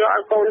រៅយកឲ្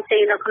យកូនស៊ី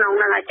នៅក្នុង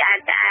ហ្នឹងឲ្យឆ្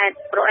អែត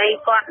ព្រោះអី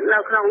គាត់នៅ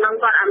ក្នុងហ្នឹង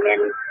គាត់អត់មាន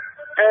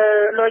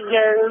ដូច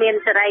យើងមាន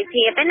សេរី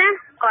ភាពទេណា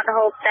គាត់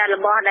ហូបតែរ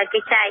បស់ដែល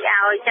គេចែកឲ្យអ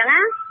ញ្ចឹង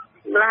ណា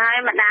ព្រោះហើយ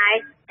ម្ដាយ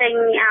ទិញ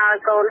ឲ្យ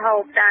កូនហូ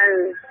បទៅ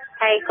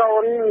ហើយកូ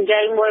ននិ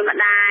យាយមួយម្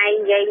ដាយ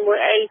និយាយមួយ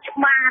អីច្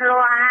បាស់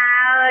លាស់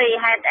ហើយ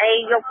ហេតុអី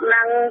យប់ហ្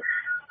នឹង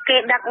គេ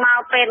ដឹកមក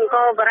ពេលអង្គ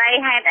របរិយ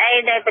ហេតុអី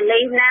ដែលប៉ូលី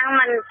សហ្នឹង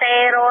មិនទេ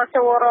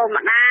សួរ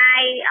ម្ដា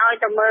យឲ្យ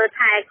ទៅមើល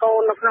ថែកូ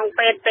ននៅក្នុង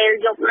ពេល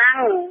យប់ហ្នឹង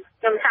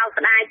ខ្ញុំសោក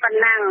ស្ដាយប៉ុ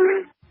ណ្ណឹង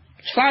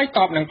ឆ្លើយត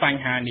បនឹងប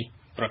ញ្ហានេះ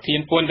ប្រធាន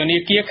ពន្ធនា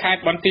គារខេត្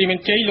តបន្ទាយមាន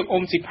ជ័យលោក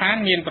អ៊ុំស៊ីផាន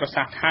មានប្រ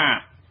សាសន៍ថា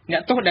អ្ន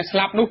កទោសដែលស្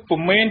លាប់នោះ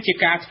ពុំមែនជា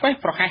ការធ្វេស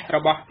ប្រហែសរ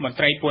បស់មន្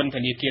ត្រីពន្ធ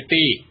នាគារ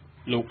ទេ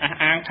លោកអះ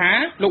អាងថា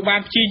លោកបា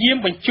នព្យាយាម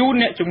បញ្ជូន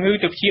អ្នកជំងឺ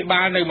ទៅព្យា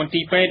បាលនៅមន្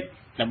ទីរពេទ្យ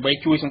ដើម្បី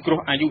ជួយសង្គ្រោះ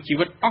អាយុជី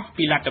វិតអស់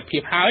ពីលទ្ធភា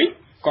ពហើយ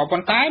ក៏ប៉ុ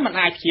ន្តែมัน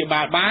អាចព្យា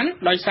បាលបាន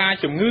ដោយសារ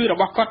ជំងឺរ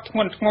បស់គាត់ធ្ង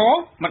ន់ធ្ងរ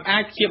มันអា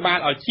ចព្យាបាល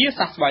ឲ្យជា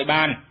សះស្បើយ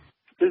បាន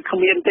គឺគ្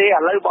មានទេឥ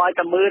ឡូវបើឲ្យ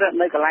តែមើល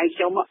នៅកន្លែងខ្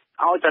ញុំ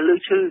ឲ្យតែលើ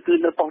ឈឺគឺ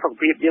នៅប៉ុស្តិ៍សុខ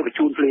ភាពយើងបញ្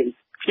ជូនភ្លាម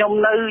ខ្ញុំ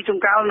នៅជំ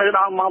កាលនៅដ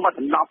ល់ម៉ោង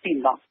10ពី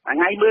ម្ដង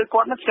ថ្ងៃមើល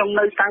គាត់ខ្ញុំ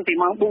នៅតាំងពី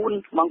ម៉ោង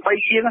4ម៉ោង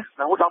3ជាង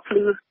រហូតដល់ភ្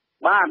លឺ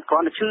បាទគ្រា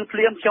ន់តែឈឺភ្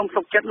លាមខ្ញុំ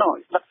សុខចិត្តនោះ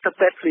ដឹកទៅ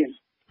ពេទ្យភ្លាម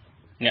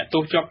អ្នកទោ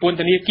សជាប់ពន្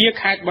ធនាគារ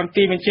ខេត្តបន្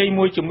ទាយមានជ័យ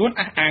មួយចំនួន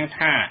អះអាង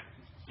ថា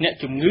អ្នក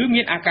ជំងឺ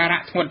មានអាកា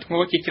រៈធ្ងន់ធ្ង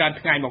រជាច្រើន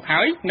ថ្ងៃមក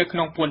ហើយនៅក្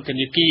នុងពន្ធ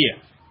នាគារ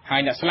ហើ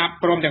យអ្នកស្លាប់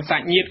ព្រមទាំងសា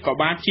ច់ញាតិក៏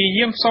បានព្យា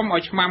យាមសុំឲ្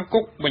យឆ្មាំគុ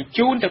កបញ្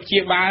ជូនទៅព្យា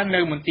បាល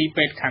នៅមន្ទីរ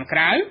ពេទ្យខាងក្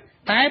រៅ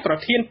តែប្រ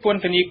ធានព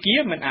ន្ធនាគារ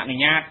មិនអនុ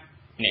ញ្ញាត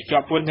អ្នកជា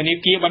ប់ពន្ធនា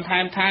គារបន្ថែ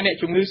មថាអ្នក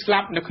ជំងឺស្លា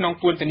ប់នៅក្នុង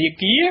ពន្ធនា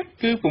គារ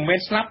គឺពុំមែន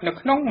ស្លាប់នៅ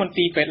ក្នុងមន្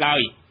ទីរពេទ្យឡើ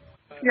យ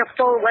លោក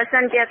ពូបើសិ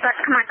នជាគាត់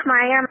ខ្មាស់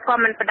ក៏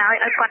មិនបដ ாய்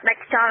ឲ្យគាត់ដា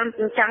ច់ខ្យល់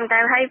អញ្ចឹងទៅ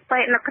ហើយពេ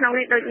ទ្យនៅក្នុង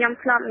នេះដូចខ្ញុំ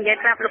ធ្លាប់និយាយ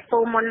ប្រាប់លោកពូ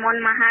មុនម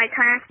កហើយ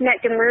ថាអ្នក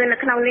ជំងឺនៅ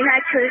ក្នុងនេះហើ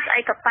យឈឺស្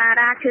អីកប៉ា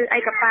រ៉ា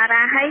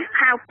ហើយ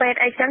ហៅពេទ្យ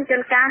អីចឹងជួ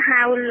នកាល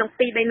ហៅលំ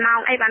ពី3ម៉ោង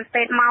អីបាន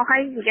ពេទ្យមកហើ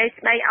យនិយាយ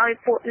ស្ដីឲ្យ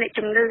ពួកអ្នក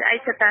ជំងឺអី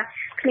សិតតែ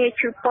គ្នា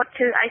ឈឺពុត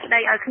ឈឺអីស្ដី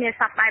ឲ្យគ្នា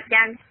សប្បែប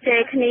យ៉ាងជេ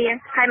រគ្នា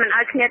ហើយមិន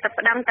ឲ្យគ្នាទៅ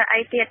ប្តឹងទៅ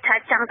អីទៀតថា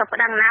ចង់ទៅប្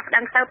តឹងណាប្តឹ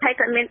ងទៅហើយ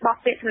គាត់មានបោះ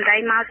ពាក្យសម្ដី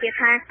មកទៀត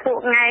ថាពួក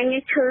ថ្ងៃ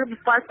នេះឈឺ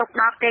7ទុក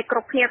ដល់គេគ្រ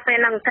ប់គ្នាពេល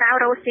នឹងក្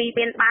រៅស៊ី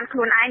មានបានខ្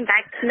លួនឯងមិនដែ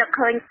លនឹក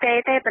ឃើញគេ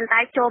ទេប៉ុន្តែ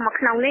ចូលមក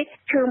ក្នុងនេះ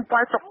ឈឺ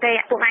7សុកគេ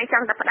ពួកឯងច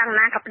ង់តែប្តឹង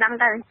ណាក៏ប្តឹង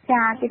ទៅ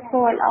ចាគេធ្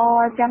វើល្អ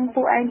អញ្ចឹង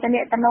ពួកឯងតនិ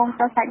កតំណង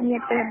ទៅសាច់ញា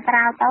តិទៅក្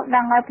រៅទៅ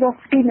ដឹងហើយព្រោះ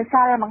ពីម្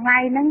សិលមួយថ្ងៃ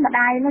ហ្នឹងម្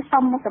ដាយនោះ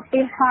សុំមកទៅពី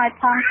ហើយ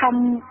ផងសុំ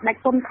ដា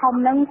ច់គុណធំ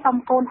ហ្នឹងសុំ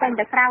កូនចេញ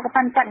ទៅក្រៅក៏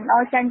ប៉ុន្តែដ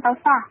ល់ចេញទៅ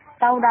សោះ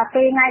ទៅដល់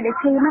ពេលថ្ងៃដែល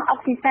ឈឺហ្នឹងអុក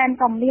ស៊ីសែន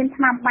ក៏មាន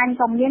ថ្នាំបាញ់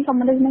ក៏មានក៏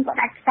មនុស្សហ្នឹងក៏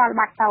ដាច់ខ្យល់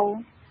បាត់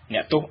ទៅអ្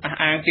នកទោសអះ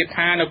អាងទៀត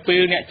ថានៅពេ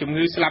លអ្នកជំ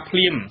ងឺស្លាប់ភ្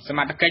លាមសម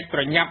ត្ថកិច្ចប្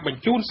រញាប់ប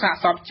ញ្ជូនសាក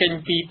សពចេញ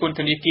ពីពន្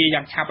ធនាគារ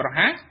យ៉ាងឆាប់រ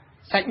ហ័ស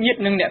សាច់ញាតិ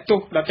និងអ្នកទោស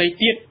ដទៃ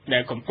ទៀតដែ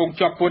លកំពុង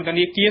ជាប់ពន្ធ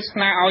នាគារស្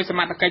នើឲ្យសម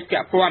ត្ថកិច្ចពា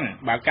ក់ព័ន្ធ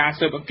បើការ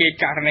ស៊ើបអង្កេត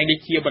ករណីនេះ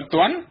ជាបន្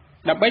ទាន់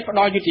ដើម្បីផ្ដ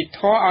ល់យុត្តិ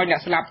ធម៌ឲ្យអ្នក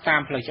ស្លាប់តា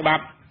មផ្លូវច្បា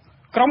ប់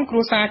ក្រុមគ្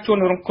រួសារជន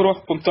រងគ្រោះ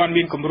ពុំទាន់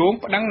មានគម្រោង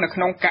ប្តឹងនៅក្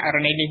នុងករ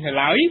ណីនេះនៅ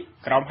ឡើយ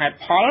ក្រោមហេតុ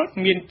ផល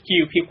មានជី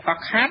វភាពខ្វះ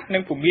ខាតនិ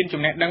ងពុំមាន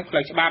ចំណេះដឹងផ្លូ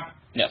វច្បាប់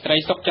អ្នកស្រី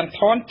សុកចន្ទ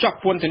ថនជាប់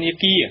ពន្ធនា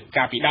គារ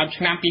កាលពីដើម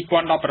ឆ្នាំ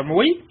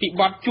2016ពី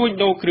បទជួញ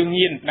ដូរគ្រឿង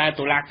ញៀនដែល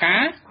តុលាកា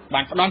រ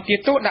បានផ្តន្ទា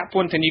ទោសដាក់ព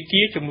ន្ធនា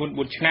គារចំនួន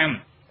4ឆ្នាំ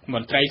ម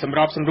ន្ត្រីសម្រ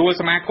បសម្រួល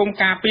សមាគម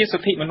ការពារសិ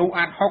ទ្ធិមនុស្ស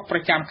អាត6ប្រ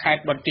ចាំខេត្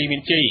តបន្ទាយមា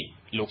នជ័យ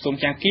លោកសុំ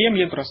ចង្គៀ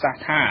មានប្រសាស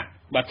ន៍ថា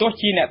បើទោះ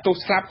ជាអ្នកទោស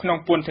ស្លាប់ក្នុង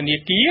ពន្ធនា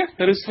គា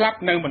រឬស្លាប់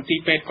នៅមន្ទីរ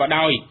ពេទ្យក៏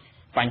ដោយ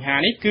បញ្ហា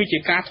នេះគឺជា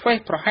ការធ្វេស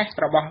ប្រហែស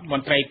របស់ម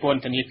ន្ត្រីព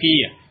ន្ធនាគា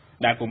រ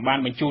ដែលពុំបាន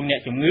បញ្ជូនអ្នក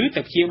ជំងឺ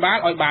ទៅព្យាបាល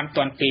ឲ្យបាន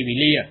ទាន់ពេលវេ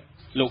លា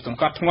លោកសង្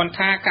កត់ធ្ងន់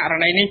ថាករ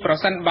ណីនេះប្រ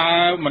សិនបើ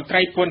មន្ត្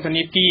រីពន្ធ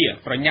នាគារ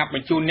ប្រញាប់ប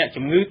ញ្ជូនអ្នក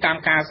ជំងឺតាម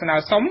ការស្នើ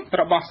សុំ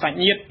របស់សាច់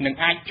ញាតិនឹង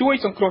អាចជួយ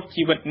សង្គ្រោះ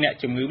ជីវិតអ្នក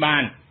ជំងឺបា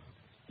ន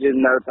យើង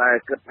នៅតែ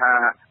គិតថា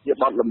ជា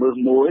បទល្មើស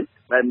មួយ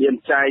ដែលមាន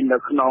ចែងនៅ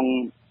ក្នុង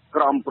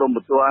ក្រមព្រហ្ម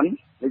ទណ្ឌ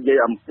និយាយ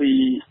អំពី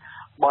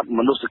បទម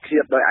នុស្សឃា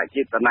តដោយអ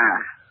ចេតនា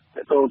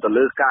ទៅ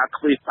លើការ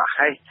ធ្វេសប្រ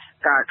ហែស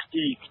ការខ្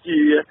ជីខ្ជា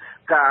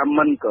ការ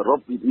មិនគោរព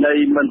វិន័យ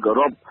មិនគោ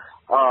រព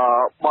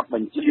បទប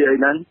ញ្ជាអី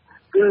ហ្នឹង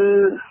គឺ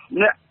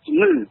អ្នកជំ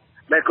ងឺ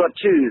ដែលគាត់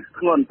ឈឺ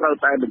ធ្ងន់ត្រូវ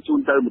តែបញ្ជូន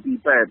ទៅមន្ទីរ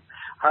ពេទ្យ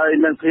ហើយ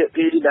នឹងភា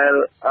គីដែល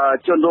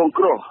ជនរង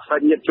គ្រោះសា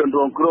ច់ញាតិជនរ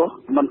ងគ្រោះ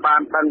មិនបា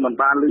នដឹងមិន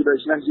បានឮដូ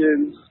ច្នេះយើង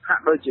ហា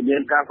ក់ដូចជាមា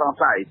នការសង្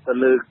ស័យទៅ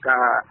លើកា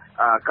រ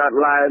កើត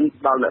ឡើង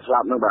ដល់អ្នកស្លា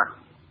ប់នោះបាទ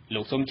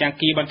លោកសុំចង្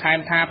គីបន្ថែម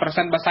ថាប្រ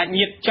សិនបើសាច់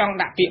ញាតិចង់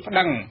ដាក់ពាក្យប្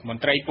តឹងម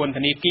ន្ត្រីពន្ធ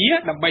នាគារ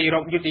ដើម្បីរ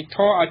កយុត្តិធ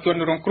ម៌ឲ្យជន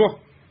រងគ្រោះ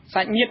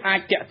សាច់ញាតិអាច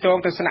តាក់ទង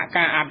ទៅស្នាក់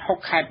ការអាត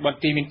6ខេត្តបន្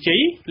ទាយមានជ័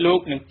យលោក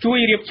នឹងជួយ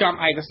រៀបចំ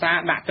ឯកសារ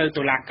ដាក់ទៅ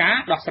តុលាការ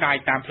ដោះស្រាយ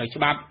តាមផ្លូវ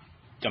ច្បាប់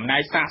ចំណែ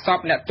កសាកសព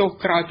អ្នកទោស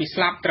ក្រោយពី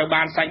ស្លាប់ត្រូវ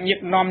បានសាច់ញា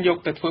តិនាំយក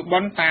ទៅធ្វើបុ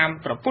ណ្យតាម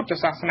ព្រះពុទ្ធ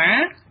សាសនា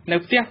នៅ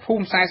ផ្ទះភូ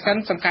មិខ្សែសិន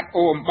សង្កាត់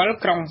អូអំបិល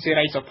ក្រុងសេ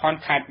រីសុផាន់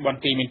ខេត្តបន្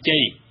ទាយមានជ័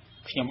យ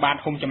ខ្ញុំបាទ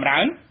ហ៊ុំចម្រើ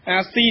នអា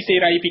ស៊ីសេ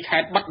រីពីខេ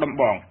ត្តបាត់ដំ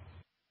បង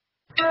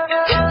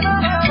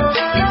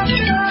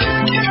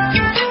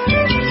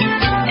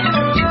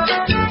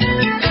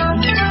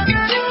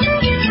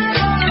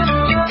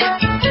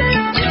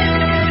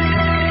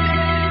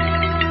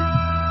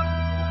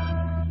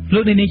លោ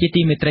កនាយកជា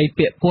ទីមេត្រី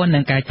ពាក់ព័ន្ធនឹ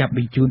ងការចាប់ប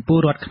ញ្ជូនពល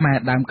រដ្ឋខ្មែរ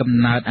ដើមកំ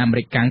ណើតអាមេ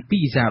រិកកាំងពី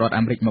សហរដ្ឋ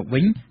អាមេរិកមកវិ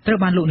ញត្រូវ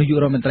បានលោកនាយក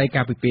រដ្ឋមន្ត្រី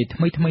កាលពីពេលថ្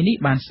មីៗនេះ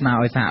បានស្នើ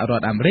ឲ្យសហរ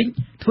ដ្ឋអាមេរិក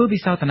ធ្វើវិ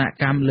សោធន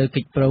កម្មលើ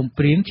កិច្ចព្រម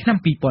ព្រៀងឆ្នាំ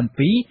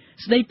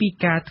2002ស្ដីពី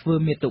ការធ្វើ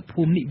មាតុ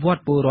ភូមិនិវត្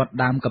តន៍ពលរដ្ឋ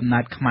ដើមកំណើ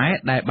តខ្មែរ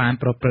ដែលបាន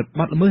ប្រព្រឹត្ត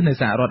បទល្មើសនៅ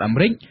សហរដ្ឋអា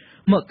មេរិក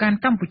មកកាន់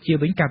កម្ពុជា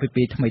វិញកាលពី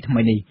ពេលថ្មី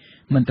ៗនេះ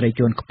មន្ត្រី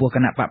ជាន់ខ្ពស់គ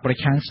ណៈបកប្រ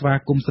ឆាំងស្វា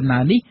គមន៍សំណើ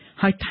នេះ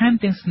ហើយថែម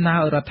ទាំងស្នើ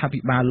រដ្ឋាភិ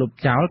បាលលុប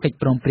ចោលកិច្ច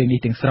ព្រមព្រៀងនេះ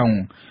ទាំងស្រុង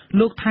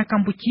លោកថាក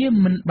ម្ពុជា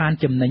មិនបាន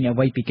ចំណេញអ្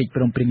វីពីកិច្ច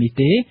ព្រមព្រៀងនេះ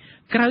ទេ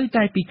ក្រៅ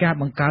តែពីការ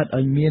បង្កើត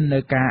ឲ្យមាននៅ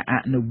ការអ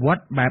នុវត្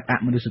តបែបអ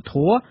មនុស្សធ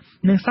ម៌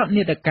និងសោក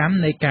នាដកម្ម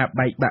នៃការ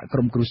បែកបាក់ក្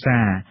រុមគ្រួសា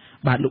រ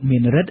បាទលោកមា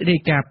នរិទ្ធរា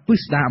យការណ៍ពិ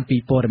ស្ដារអំពី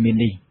ព័ត៌មាន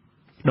នេះ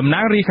តំណា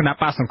ងរាជគណៈ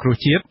បកសង្គ្រោះ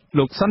ជាតិ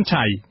លោកសុន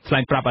ឆៃថ្លែ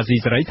ងប្រាប់អាស៊ី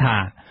សេរីថា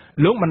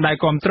លោកមិនដែល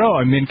គាំទ្រឲ្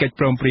យមានកិច្ច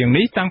ព្រមព្រៀង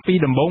នេះតាំងពី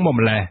ដំបូងមក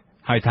ម្ល៉េះ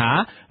ហើយថា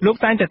លោក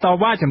តែងតែត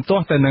វ៉ាជំទា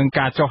ស់ទៅនឹង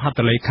ការចុះហត្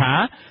ថលេខា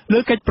លើ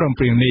កិច្ចព្រម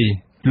ព្រៀងនេះ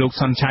លោក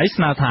សុនឆៃ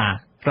ស្នើថា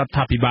រដ្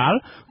ឋាភិបាល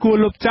គួរ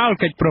លុបចោល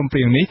កិច្ចព្រមព្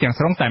រៀងនេះទាំង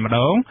ស្រុងតែម្ដ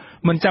ង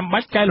មិនចាំបា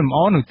ច់កែលម្អ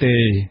នោះទេ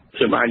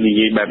ខ្ញុំអាចនិ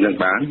យាយបែបហ្នឹង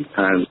បាន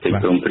ថាកិច្ច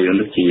ព្រមព្រៀង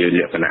នេះជាល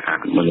ក្ខណៈអ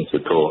មនុស្ស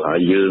ធម៌ហើយ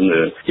យើង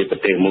ជាប្រ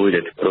ទេសមួយដែ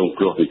លរង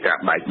គ្រោះពីការ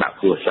បែកបាក់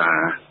គ្រួសារ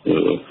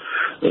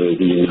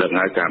យើងដឹង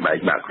ហើយការបែក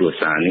បាក់គ្រួ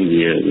សារនេះ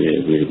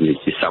វា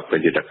ជាសោក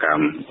នាដក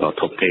ម្ម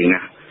ធំធេងណា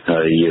ស់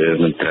ហើយ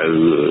មិនត្រូវ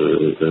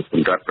ស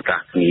ម្រាប់ប្រកាស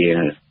គ្នា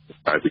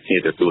តែវិជា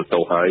ទទួលទោ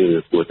សហើយ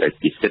គួរតែ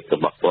ពិសិដ្ឋរ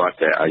បស់គាត់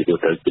តែឲ្យ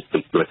ទៅទឹ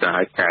កព្រឹត្ត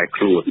ឲ្យកែ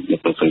ខ្លួននៅ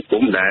ក្នុងសង្គ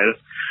មដែល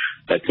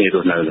គ្នារ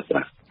ស់នៅនោះ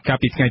បាទកាល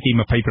ពីថ្ងៃទី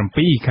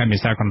27ខែមេ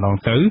សាកន្លង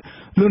ទៅ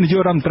លោកនាយ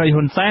ករដ្ឋមន្ត្រី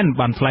ហ៊ុនសែន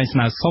បានថ្លែងស្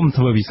នើសុំ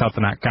ធ្វើវិសោធ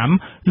នកម្ម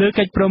លើ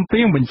កិច្ចព្រមព្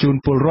រៀងបញ្ជូន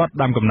ពលរដ្ឋ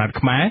ដើមកំណើត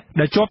ខ្មែរ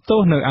ដែលជាប់ទោ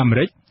សនៅអាមេ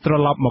រិកត្រ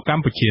ឡប់មកក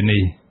ម្ពុជា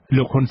នេះ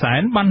លោកហ៊ុនសែ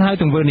នបានហៅ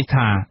ទង្វើនេះ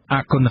ថាអ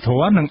គុណធ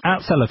ម៌និងអ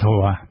សិលធ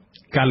ម៌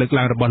ការលើក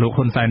ឡើងរបស់លោក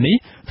ហ៊ុនសែននេះ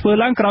ធ្វើ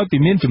ឡើងក្រោយពី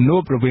មានជំនួ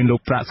បរវាងលោក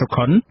ប្រាក់សុ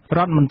ខុនរ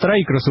ដ្ឋមន្ត្រី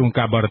ក្រសួង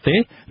ការបរទេស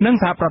និង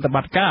សហប្រតិប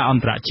ត្តិការអ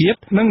ន្តរជាតិ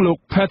និងលោក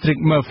Patrick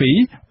Murphy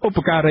ឧប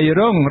ការី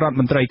រងរដ្ឋ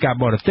មន្ត្រីការ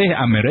បរទេស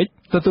អាមេរិក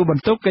ទទួលប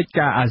ន្ទុកកិច្ច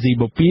ការអាស៊ី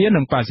បូព៌ា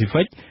និងប៉ាស៊ីហ្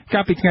វិកកា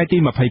លពីថ្ងៃទី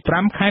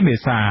25ខែមេ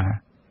សា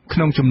ក្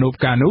នុងជំនួប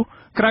ការនោះ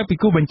ក្រៅពី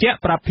គូបញ្ជាក់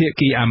ប្រាប់ភា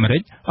គីអាមេរិ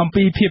កអំ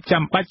ពីភាព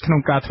ចាំបាច់ក្នុ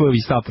ងការធ្វើ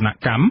វិសោធន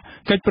កម្ម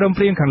កិច្ចព្រម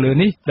ព្រៀងខាងលើ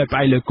នេះដែលផ្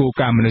អែកលើគោល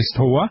ការណ៍មនុស្ស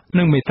ធម៌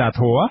និងមេត្តា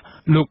ធម៌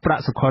លោកប្រា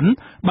ក់សុខុន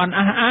បាន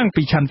អះអាង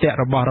ពីឆន្ទៈ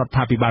របស់រដ្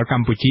ឋាភិបាលក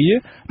ម្ពុជា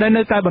ដែល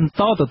នៅតែបន្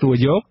តទទួល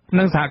យក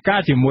និងសហការ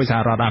ជាមួយសហ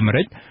រដ្ឋអាមេ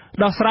រិក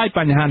ដោះស្រាយប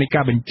ញ្ហានៃ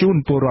ការបញ្ជូន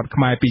ពលរដ្ឋ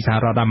ខ្មែរពីសហ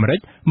រដ្ឋអាមេរិក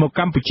មក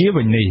កម្ពុជា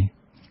វិញនេះ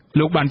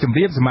លោកបានជម្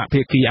រាបសមាភា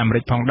គីអាមេរិ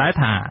កផងដែរ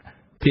ថា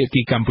ភា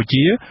គីកម្ពុ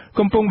ជា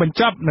កំពុងបញ្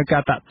ចប់នឹងកា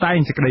រតាក់តែង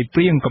សេចក្តីព្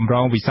រៀងកម្រ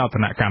ងវិសោធ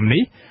នកម្ម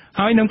នេះ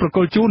ហើយនឹងប្រគ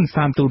ល់ជូន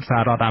សានទូតសហ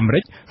រដ្ឋអាមេរិ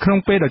កក្នុង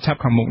ពេលដ៏ឆាប់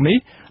ខាងមុខនេះ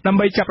ដើម្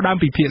បីចាប់ផ្ដើម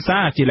ពិភាក្សា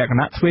ជាលក្ខ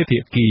ណៈទ្វេភា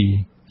គី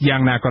យ៉ា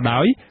ងណាក៏ដោ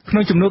យក្នុ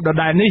ងជំនួបដ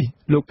ដែលនេះ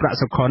លោកប្រាក់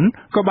សុខុន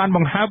ក៏បានប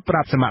ង្ហើបប្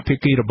រាប់សមាភា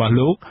គីរបស់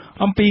លោក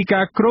អំពី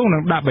ការគ្រោងនឹ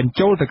ងដាក់បញ្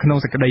ចូលទៅក្នុង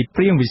សេចក្តី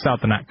ព្រៀងវិសោ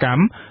ធនកម្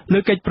មលើ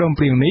កិច្ចព្រម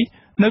ព្រៀងនេះ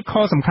នៅខ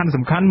សំខា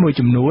ន់ៗមួយ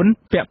ចំនួន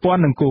ពាក់ព័ន្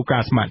ធនឹងគោលកា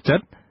រណ៍ស្ម័គ្រចិ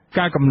ត្ត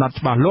ការកំណត់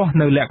ច្បាស់លាស់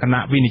នៅលក្ខ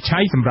ណៈវិនិច្ឆ័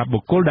យសម្រាប់បុ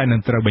គ្គលដែលនឹ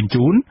ងត្រូវបញ្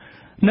ជូន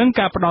និង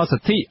ការផ្ដល់សិ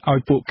ទ្ធិឲ្យ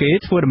ពួកគេ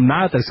ធ្វើដំ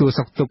ណើរទៅសួរ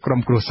សុខទុក្ខក្រុម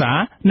គ្រួសារ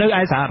នៅ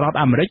ឯសហរដ្ឋ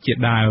អាមេរិកជា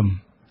ដើម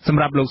ស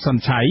ម្រាប់លោកសុន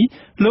ឆៃ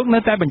លោកនៅ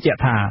តែបញ្ជាក់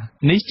ថា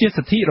នេះជា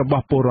សិទ្ធិរប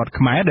ស់ពលរដ្ឋ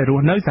ខ្មែរដែលរ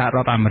ស់នៅសហរ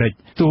ដ្ឋអាមេរិក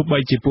ទោះបី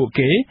ជាពួក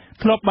គេ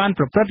ធ្លាប់បាន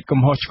ប្រព្រឹត្តកំ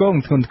ហុសឆ្គង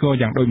ធ្ងន់ធ្ងរ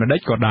យ៉ាងដូចម្តេច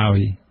ក៏ដោយ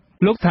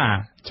លោកថា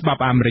ច្បា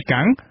ប់អាមេរិក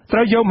ត្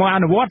រូវយកមកអ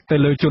នុវត្តទៅ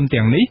លើជន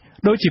ទាំងនេះ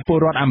ដូចជាពល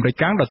រដ្ឋអាមេរិ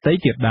កដទៃ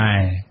ទៀតដែរ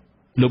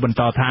លោកបន្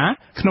តថា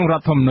ក្នុងរ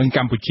ដ្ឋធម្មនុញ្ញក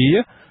ម្ពុជា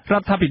រ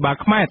ដ្ឋាភិបាល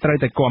ខ្មែរត្រូវ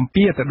តែគាំ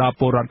ពៀទៅដល់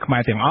ពលរដ្ឋខ្មែ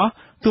រទាំងអស់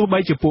ទោះបី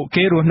ជាពួក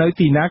គេរស់នៅ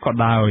ទីណាក៏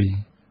ដោយ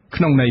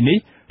ក្នុងន័យនេះ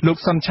លោក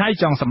សុនឆៃ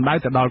ចង់សម្ដៅ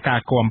ទៅដល់ការ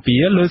គាំពៀ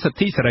លើសិទ្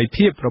ធិសេរី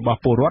ភាពរបស់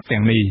ពលរដ្ឋ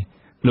ទាំងនេះ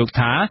លោក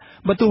ថា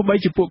បើទោះបី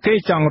ជាពួកគេ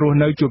ចង់រស់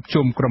នៅជួប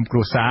ជុំក្រុមគ្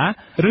រួសា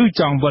រឬ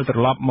ចង់វិលត្រ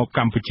ឡប់មកក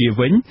ម្ពុជា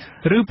វិញ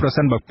ឬប្រ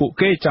សិនបើពួក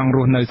គេចង់រ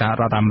ស់នៅសហ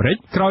រដ្ឋអាមេរិក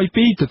ក្រោយ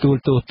ពីទទួល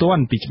ទោសទ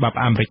ណ្ឌពីច្បាប់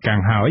អាមេរិកកាំ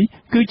ងហើយ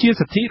គឺជា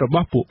សិទ្ធិរប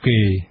ស់ពួកគេ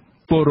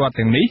ពលរដ្ឋ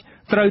ទាំងនេះ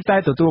ត្រូវតែ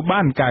ទទួល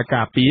បានការ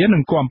ការពារនិ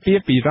ងគាំពៀ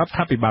ពីរដ្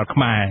ឋាភិបាលខ្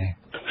មែរ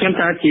ខ្ញុំ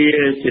ថាជា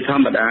ធ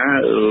ម្មតា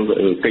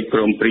កិច្ចព្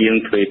រមព្រៀង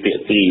ទ្វេភា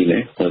គីណា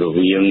រ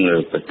វាង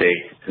ប្រទេស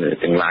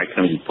ទាំងឡាយក្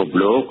នុងពិភព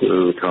លោក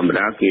ធម្ម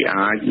តាគេ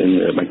អាចនឹង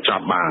បញ្ច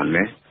ប់បាន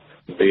ណា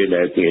ពេល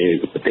ដែលគេ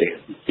ប្រទេស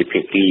ជា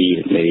ភាគី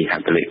នៃហ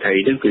ត្ថលេខី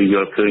ហ្នឹងគឺយ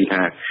ល់ឃើញ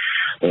ថា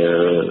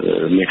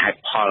មានហេតុ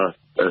ផល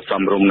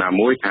សំរុំណា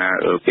មួយថា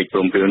កិច្ចព្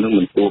រមព្រៀងហ្នឹង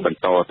មិនគួរបន្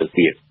តទៅ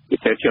ទៀត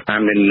តែខ្ញុំថា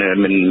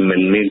មិ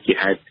នមានជា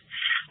ហេតុ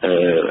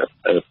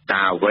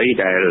តាអ្វី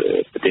ដែល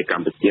ប្រទេសក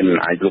ម្ពុជាមិន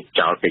អាចលុប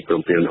ចោលកិច្ចព្រ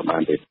មព្រៀងនោះបា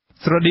នទេ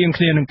ស្រដៀង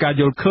គ្នានឹងការ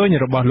យល់ឃើញ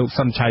របស់លោក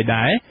សុនឆៃ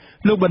ដែរ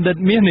លោកបណ្ឌិត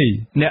មាសនេះ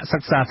អ្នកសិ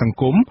ក្សាសង្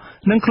គម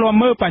និងឃ្លាំ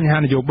មើលបញ្ហា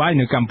នយោបាយ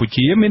នៅកម្ពុ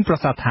ជាមានប្រ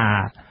សាសន៍ថា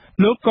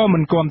លោកក៏មិ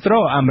នគាំទ្រ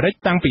អាមេរិក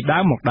តាំងពីដើ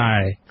មមកដែ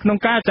រក្នុង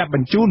ការចាប់ប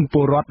ញ្ជូនព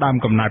លរដ្ឋដើម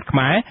កំណើតខ្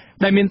មែរ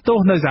ដែលមានទោស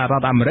នៅសហរ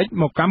ដ្ឋអាមេរិក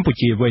មកកម្ពុ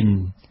ជាវិញ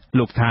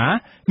លោកថា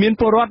មាន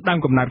ពលរដ្ឋដើម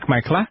កំណើតខ្មែ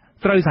រខ្លះ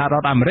ត្រូវសហរ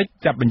ដ្ឋអាមេរិក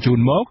ចាប់បញ្ជូន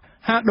មក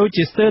ហាក់ដូច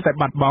ជាស្ទើរតែ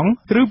បាត់បង់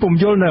ឬពុំ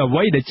យល់នៅអ្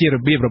វីដែលជារ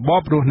បៀបរប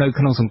បរស់នៅ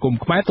ក្នុងសង្គម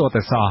ខ្មែរទាល់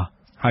តែសោះ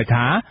ហើយ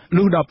ថា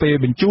លុះដល់ពេល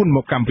បញ្ជូនម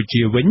កកម្ពុ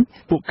ជាវិញ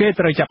ពួកគេ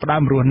ត្រូវចាប់ផ្ដើ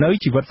មរស់នៅ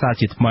ជីវិតសារ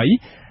ជាថ្មី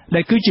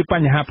ដែលគឺជាប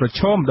ញ្ហាប្រ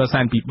ឈមដ៏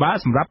សែនពិបាក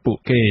សម្រាប់ពួក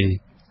គេ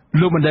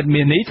លោកបណ្ឌិត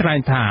មាសនេះថ្លែង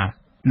ថា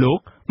លោក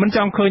មិនច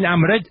ង់ឃើញអា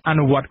មេរិកអ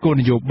នុវត្តគោល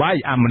នយោបាយ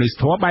អមនុស្ស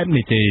ធម៌បែប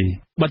នេះទេ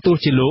បើទោះ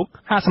ជាលោក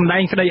ហាក់សម្ដែ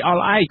ងក្តីអ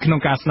ល់ឯកក្នុង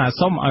ការស្នើ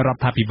សុំឲ្យរ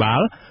ដ្ឋាភិបា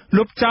ល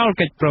លុបចោល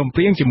កិច្ចព្រមព្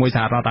រៀងជាមួយស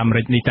ហរដ្ឋអាមេ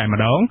រិកនេះតែម្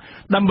ដង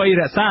ដើម្បី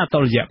រក្សាតុ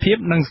ល្យភាព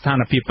និងស្ថា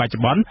នភាពបច្ចុ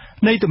ប្បន្ន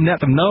នៃទំនាក់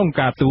ទំនង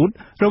ការទូត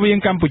រវាង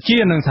កម្ពុជា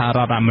និងសហរ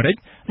ដ្ឋអាមេរិក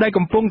ដែល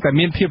កំពុងតែ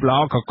មានភាពល្អ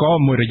កក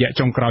មួយរយៈ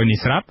ចុងក្រោយនេះ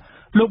ស្រាប់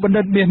លោកបណ្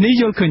ឌិតមាសនេះ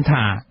យល់ឃើញ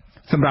ថា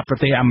សម្រាប់ប្រ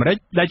ទេសអាមេរិក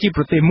ដែលជា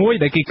ប្រទេសមួយ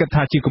ដែលគេគិត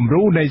ថាជាគំ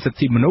រូនៃសិទ្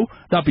ធិមនុស្ស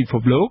ដល់ពិភ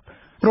ពលោក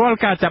រាល់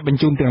ការចាប់បញ្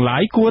ជូនទាំងឡា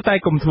យគួរតែ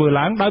កុំធ្វើ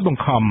ឡើងដោយប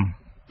ង្ខំ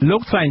លោ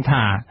កថ្លែង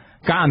ថា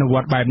ការអនុវ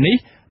ត្តបែបនេះ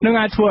នឹង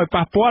អាចធ្វើឲ្យ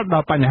ប៉ះពាល់ដ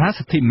ល់បញ្ហា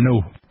សិទ្ធិមនុ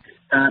ស្ស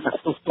ការដាក់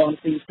ទោសទណ្ឌ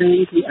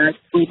ទីអាច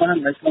ធ្វើបាន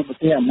នៅក្នុងប្រ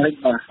ទេសអាមេរិក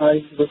បាទហើយ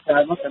វាកើ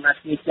តមកតាម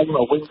គ្នាចេញម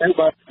កវិញទៅ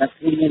បើតែ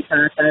គ្មាន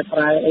ការកែប្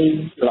រែអី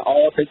ល្អ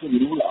ទៅជាម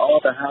នុស្សល្អ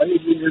ទៅហើយ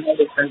វានឹងឲ្យ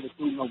ទៅបញ្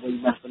ជូនមកវិញ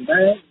បាទប៉ុន្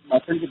តែបើ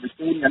សិនជាបញ្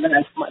ជូនអាហ្នឹង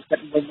អាចស្ម័គ្រចិ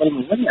ត្តវិញ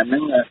អាហ្នឹ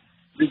ង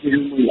វាជារឿ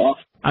ងមួយល្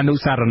អអនុ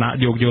សារណៈ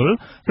យោគយល់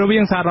រវា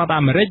ងសហរដ្ឋ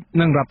អាមេរិក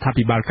និងរដ្ឋា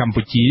ភិបាលកម្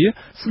ពុជា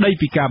ស្ដី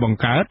ពីការបង្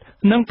កើត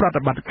និងប្រ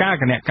តិបត្តិការ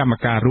គណៈកម្ម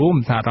ការរួម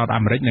សហរដ្ឋ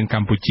អាមេរិកនិងក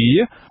ម្ពុជា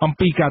អំ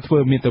ពីការធ្វើ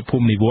មាតុភូ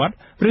មិនិវត្តន៍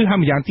ឬហៅ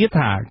ម្យ៉ាងទៀត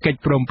ថាកិច្ច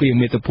ព្រមព្រៀង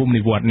មាតុភូមិ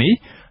និវត្តន៍នេះ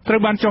ត្រូ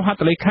វបានចុះហត្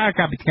ថលេខា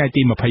កាលពីថ្ងៃ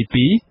ទី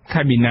22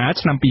ខែមីនា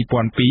ឆ្នាំ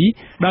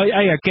2002ដោយ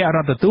ឯកអគ្គរ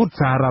ដ្ឋទូត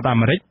សហរដ្ឋអា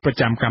មេរិកប្រ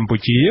ចាំកម្ពុ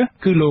ជា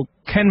គឺលោក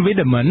Ken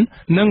Wideman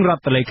និងរ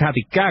ដ្ឋលេខា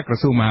ធិការក្រ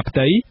សួងមហាផ្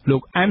ទៃលោ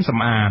កអែមសំ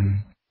អាន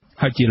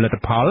ហើយជាលទ្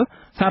ធផល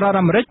សហរដ្ឋ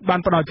អាមេរិកបាន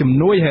ផ្ដល់ជំ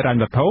នួយហិរញ្ញ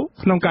វត្ថុ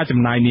ក្នុងការចំ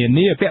ណាយនា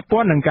នាពាក់ព័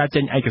ន្ធនឹងការ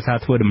ចេញឯកសារ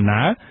ធ្វើដំ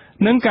ណើរ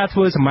និងការធ្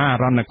វើសមាហ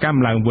រណកម្ម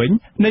ឡើងវិញ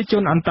នៃជ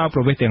នអន្តោប្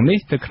រវេសន៍ទាំងនេះ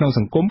ទៅក្នុងស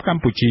ង្គមក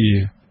ម្ពុជា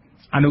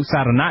អនុ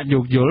សារណៈយោ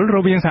គយល់រ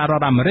វាងសហរ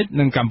ដ្ឋអាមេរិក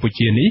និងកម្ពុ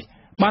ជានេះ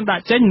បានដា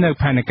ក់ចេញនៅ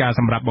ផែនការ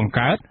សម្រាប់បង្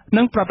កើត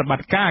និងប្រតិប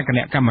ត្តិការគ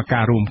ណៈកម្មកា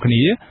ររួមគ្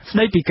នាស្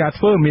ដីពីការ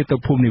ធ្វើមាតុ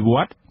ភូមិនិវ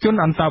ត្តន៍ជន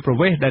អន្តោប្រ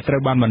វេសន៍ដែលត្រូ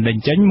វបានបណ្តេញ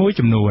ចេញមួយ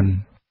ចំនួន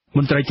ម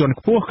ន្ត្រីជាន់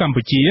ខ្ពស់កម្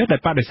ពុជាដែល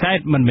បដិសេធ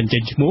មិនបញ្ចេ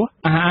ញឈ្មោះ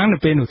អះអាងនៅ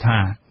ពេលនោះថា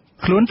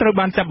ខ្លួនត្រូវ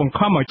បានចាប់បង្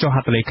ខំឲ្យចុះហ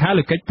ត្ថលេខា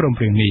លើកិច្ចព្រម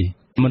ព្រៀងនេះ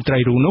មន្ត្រី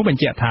រូបនោះបញ្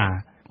ជាក់ថា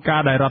កា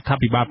រដែលរដ្ឋា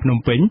ភិបាលភ្នំ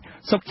ពេញ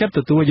សុខចិត្តទ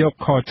ទួលយក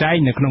ខចែង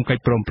នៅក្នុងកិច្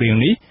ចព្រមព្រៀង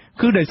នេះ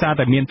គឺដោយសារ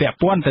តែមានពាក់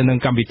ព័ន្ធទៅនឹង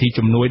កម្មវិធី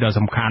ជំនួយដ៏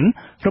សំខាន់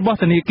របស់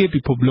ធនាគារ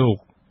ពិភពលោក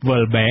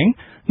World Bank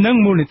និង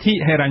មូលនិធិ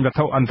ហិរញ្ញវត្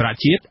ថុអន្តរ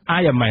ជាតិ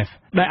IMF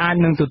ដែលអាច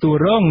នឹងទទួល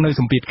រងនៅ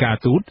សម្ពាធការ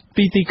ទូត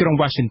ពីទីក្រុង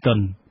Washington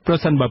ប្រ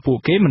សិនបើពួក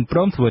គេមិនព្រ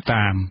មធ្វើ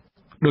តាម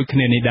ដូចគ្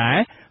នានេះដែរ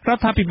រ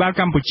ដ្ឋាភិបាល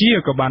កម្ពុជា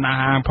ក៏បានអះ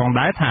អាងផង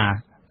ដែរថា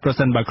ប្រ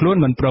សិនបើខ្លួន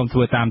មិនព្រមធ្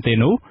វើតាមទេ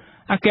នោះ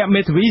អគ្គ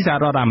មេធាវីសហ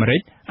រដ្ឋអាមេរិ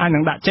កអាចនឹ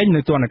ងដាក់ចេញនូ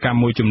វទណ្ឌកម្ម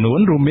មួយចំនួន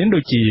រួមមាន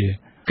ដូចជា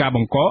ការប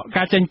ង្កក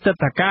ការចេញទិ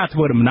ដ្ឋាការធ្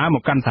វើដំណើរម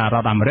កកាន់សហរ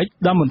ដ្ឋអាមេរិក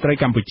ដល់មន្ត្រី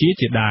កម្ពុជា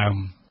ជាដើម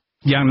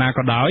យ៉ាងណា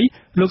ក៏ដោយ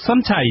លោកសុន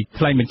ឆៃ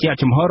ថ្លែងបញ្ជាក់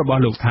ចំហរប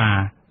ស់លោកថា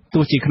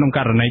ទោះជាក្នុងក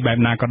រណីបែប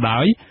ណាក៏ដោ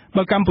យ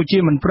បើកម្ពុជា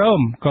មិនព្រម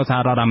ក៏សហ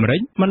រដ្ឋអាមេរិ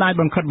កមិនអាច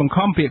បង្ខិតបង្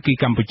ខំភាគី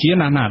កម្ពុជា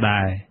ណា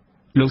ដែរ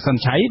លោកសុន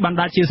ឆៃបាន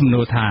ដាក់ជាសំ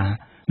ណួរថា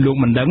លោក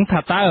មិនដឹងថា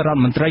តើរដ្ឋ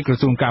មន្ត្រីក្រ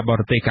សួងការប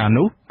រទេសកាល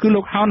នោះគឺ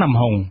លោកហៅណាំ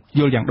ហុង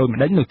យល់យ៉ាងដូចម្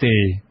តេចនោះទេ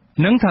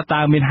នឹងថា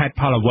តើមានហេតុ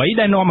ផលអ្វី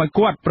ដែលនាំឲ្យ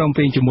គាត់ព្រមព្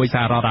រៀងជាមួយស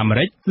ហរដ្ឋអាមេ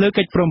រិកលើ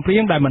កិច្ចព្រមព្រៀ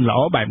ងដែលមិនល្អ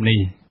បែបនេះ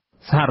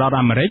សហរដ្ឋ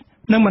អាមេរិក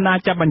នឹងមិនអាច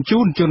ចាប់បញ្ជូ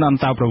នជនអ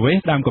ន្តោប្រវេស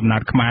ន៍ដើមកំណើ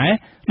តខ្មែរ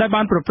ដែល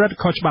បានប្រព្រឹត្ត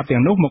ខុសច្បាប់ទាំ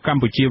ងនោះមកក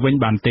ម្ពុជាវិញ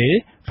បានទេ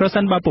ប្រសិ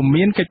នបើពុំ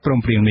មានកិច្ចព្រម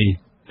ព្រៀងនេះ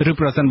ឬ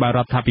ប្រសិនបើរ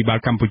ដ្ឋាភិបាល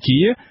កម្ពុជា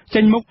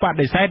ចេញមុខប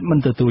ដិសេធមិន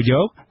ទទួលយ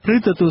កឬ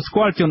ទទួលស្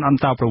គាល់ជនអ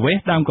ន្តោប្រវេស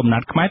ន៍ដើមកំណើ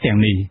តខ្មែរទាំង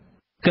នេះ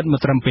គិតមក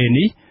ត្រឹមពេល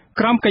នេះ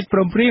ក្រោមកិច្ចព្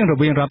រមព្រៀងរ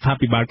វាងរដ្ឋា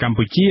ភិបាលកម្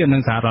ពុជានិ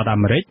ងសហរដ្ឋអា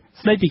មេរិក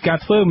ស្តីពីការ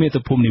ធ្វើមា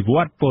តុភូមិនិវ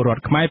ត្តន៍ពលរដ្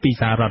ឋខ្មែរពី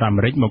សហរដ្ឋអា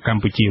មេរិកមកក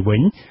ម្ពុជាវិ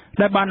ញ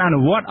ដែលបានអនុ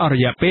វត្តអស់រ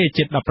យៈពេល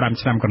ជិត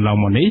15ឆ្នាំកន្លង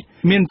មកនេះ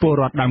មានពល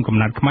រដ្ឋដើមកំ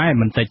ណើតខ្មែរ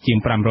មិនតិចជាង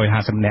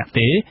550នាក់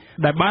ទេ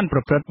ដែលបានប្រ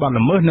ព្រឹត្តបទ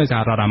ល្មើសនៅស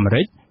ហរដ្ឋអាមេ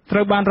រិកត្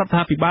រូវបានរដ្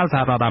ឋាភិបាលស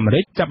ហរដ្ឋអាមេរិ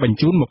កចាប់បញ្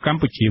ជូនមកក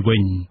ម្ពុជាវិ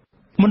ញ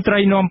មន្ត្រី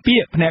នាំពា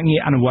ក្យភ្នាក់ងា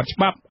រអនុវត្តច្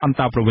បាប់អន្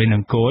តោប្រវេសន៍និ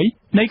ងគយ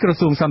នៃក្រ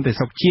សួងសន្តិ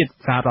សុខជាតិ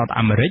សហរដ្ឋ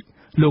អាមេរិក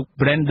លោក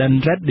Brendan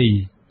Reddy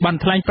បាន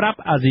ថ្លែងប្រាប់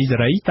អាស៊ីសេ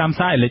រីតាម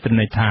សារអេឡិចត្រូ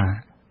និកថា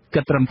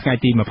គិតត្រឹមថ្ងៃ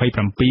ទី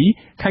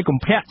27ខែកុ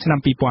ម្ភៈឆ្នាំ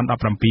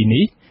2017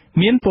នេះ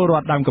មានពលរ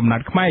ដ្ឋដើមកំណើ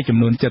តខ្មែរចំ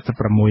នួន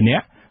76នា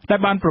ក់ដែល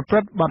បានប្រព្រឹ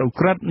ត្តបទឧ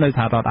ក្រិដ្ឋនៅស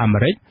ហរដ្ឋអាមេ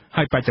រិក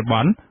ហើយបច្ចុប្ប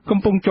ន្នកំ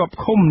ពុងជាប់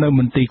ឃុំនៅ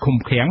មន្ទីរឃុំ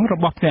ឃាំងរ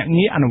បស់ភ្នាក់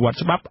ងារអនុវត្ត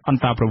ច្បាប់អ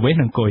ន្តោប្រវេសន៍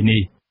និងគយ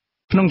នេះ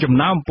ក្នុងចំ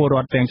ណោមពលរ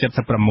ដ្ឋទាំង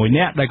76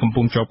នាក់ដែលកំ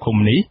ពុងជាប់ឃុំ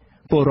នេះ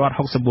ពលរដ្ឋ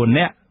64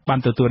នាក់បាន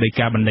ទទួលដី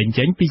កាបណ្តេញ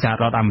ចេញពីសហ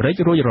រដ្ឋអាមេរិក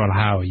រួចរាល់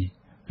ហើយ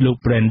លោក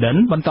Brendan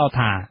បន្ត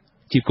ថា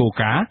ជាគោល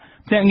ការណ៍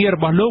ភ្នាក់ងាររ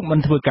បស់លោកមិន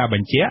ធ្វើការប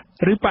ញ្ជាក់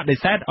ឬបដិ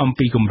សេធអំ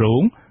ពីគម្រោ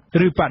ង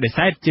ឬបដិ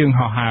សេធជើង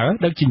ហោះហើរ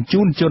ដឹកជញ្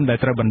ជូនជនដែល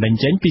ត្រូវបណ្តេញ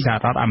ចេញពីសហ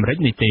រដ្ឋអាមេរិក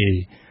នេះទេ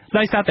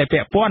ដោយសារតែពា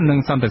ក់ព័ន្ធនឹង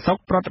សន្តិសុខ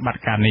ប្រតិបត្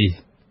តិការនេះ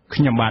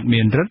ខ្ញុំបាទ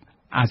មានរិទ្ធ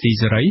អាស៊ី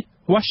សេរី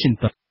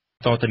Washington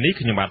តទៅនេះ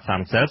ខ្ញុំបាទសា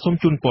មសែលសូម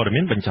ជូនព័ត៌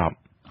មានបញ្ចប់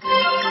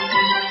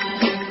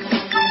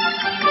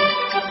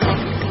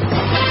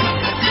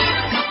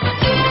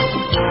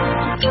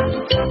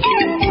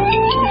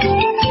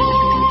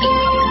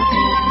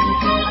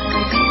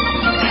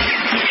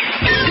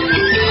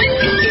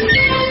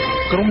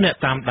ក្រុមអ្នក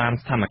តាមដាន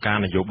ស្ថានភាព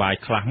នយោបាយ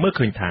ខ្លះមើល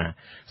ឃើញថា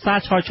សារ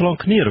ឆ្លើយឆ្លង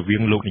គ្នារវា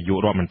ងលោកនាយក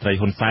រដ្ឋមន្ត្រី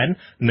ហ៊ុនសែន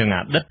និងអ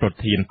តីតប្រ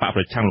ធានបក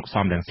ប្រឆាំងលោក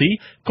សំរងស៊ី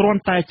គ្រា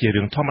ន់តែជា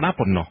រឿងធម្មតា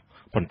ប៉ុណ្ណោះ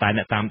ប៉ុន្តែ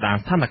អ្នកតាមដាន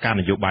ស្ថានភាព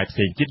នយោបាយផ្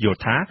សេងទៀតយល់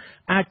ថា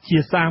អាចជា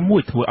សារមួ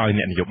យធ្វើឲ្យ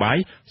អ្នកនយោបាយ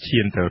ឈា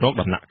នទៅរក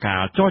ដំណាក់កា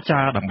លចរចា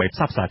ដើម្បីផ្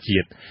សះផ្សាជា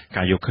តិ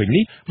ការយកឃើញ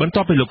នេះបន្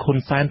ទាប់ពីលោកហ៊ុន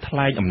សែនថ្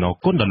លែងអំណរ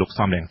គុណដល់លោក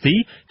សំរងស៊ី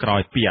ក្រោ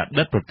យពីអ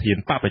តីតប្រធាន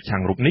បកប្រឆាំ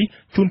ងរូបនេះ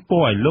ជូនព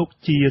រឲ្យលោក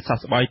ជាសះ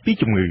ស្បើយពី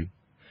ជំងឺ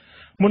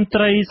មន្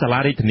ត្រីសាលា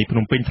រាជធានីភ្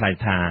នំពេញថ្លែង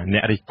ថាអ្ន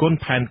ករិះគន់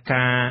ផែន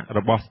ការរ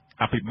បស់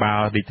អភិបាល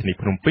រាជធានី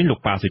ភ្នំពេញលោក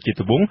ប៉ាសុជា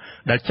តិវង្ស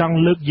ដែលចង់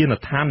លើកយាន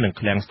ដ្ឋាននិង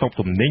ឃ្លាំងស្តុក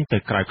ទំនិញទៅ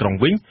ក្រៅក្រុង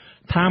វិញ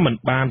ថាមិន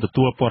បានទ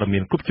ទួលព័ត៌មា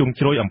នគ្រប់ជ្រុង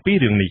ជ្រោយអំពី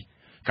រឿងនេះ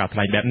ការថ្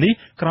លែងបែបនេះ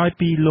ក្រោយ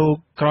ពី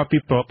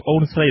ប្អូ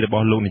នស្រីរប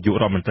ស់លោកនាយក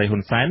រដ្ឋមន្ត្រីហ៊ុ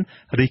នសែន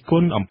រិះគ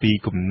ន់អំពី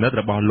គំនិត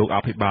របស់លោកអ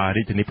ភិបាល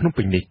រាជធានីភ្នំ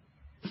ពេញនេះ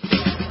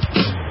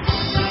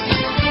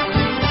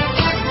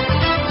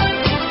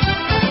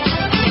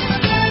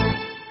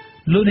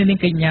លោកអ្នកនាង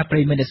កញ្ញាប្រិ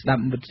យមិត្តស្ដា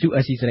ប់វិទ្យុ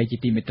អាស៊ីសេរីជា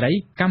ទីមេត្រី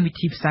កម្មវិ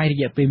ធីផ្សាយរ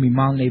យៈពេល1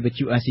ម៉ោងនៃវិទ្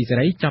យុអាស៊ីសេ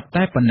រីចាប់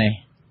តែប៉ុណ្ណេះ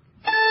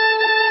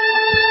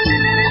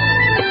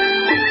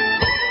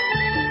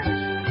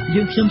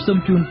យើងខ្ញុំសូម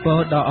ជូនពរ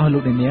ដល់អស់លោ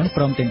កអ្នកនាង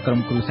ព្រមទាំងក្រុម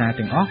គ្រួសារ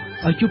ទាំងអស់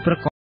ឲ្យជួបប្រ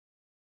កប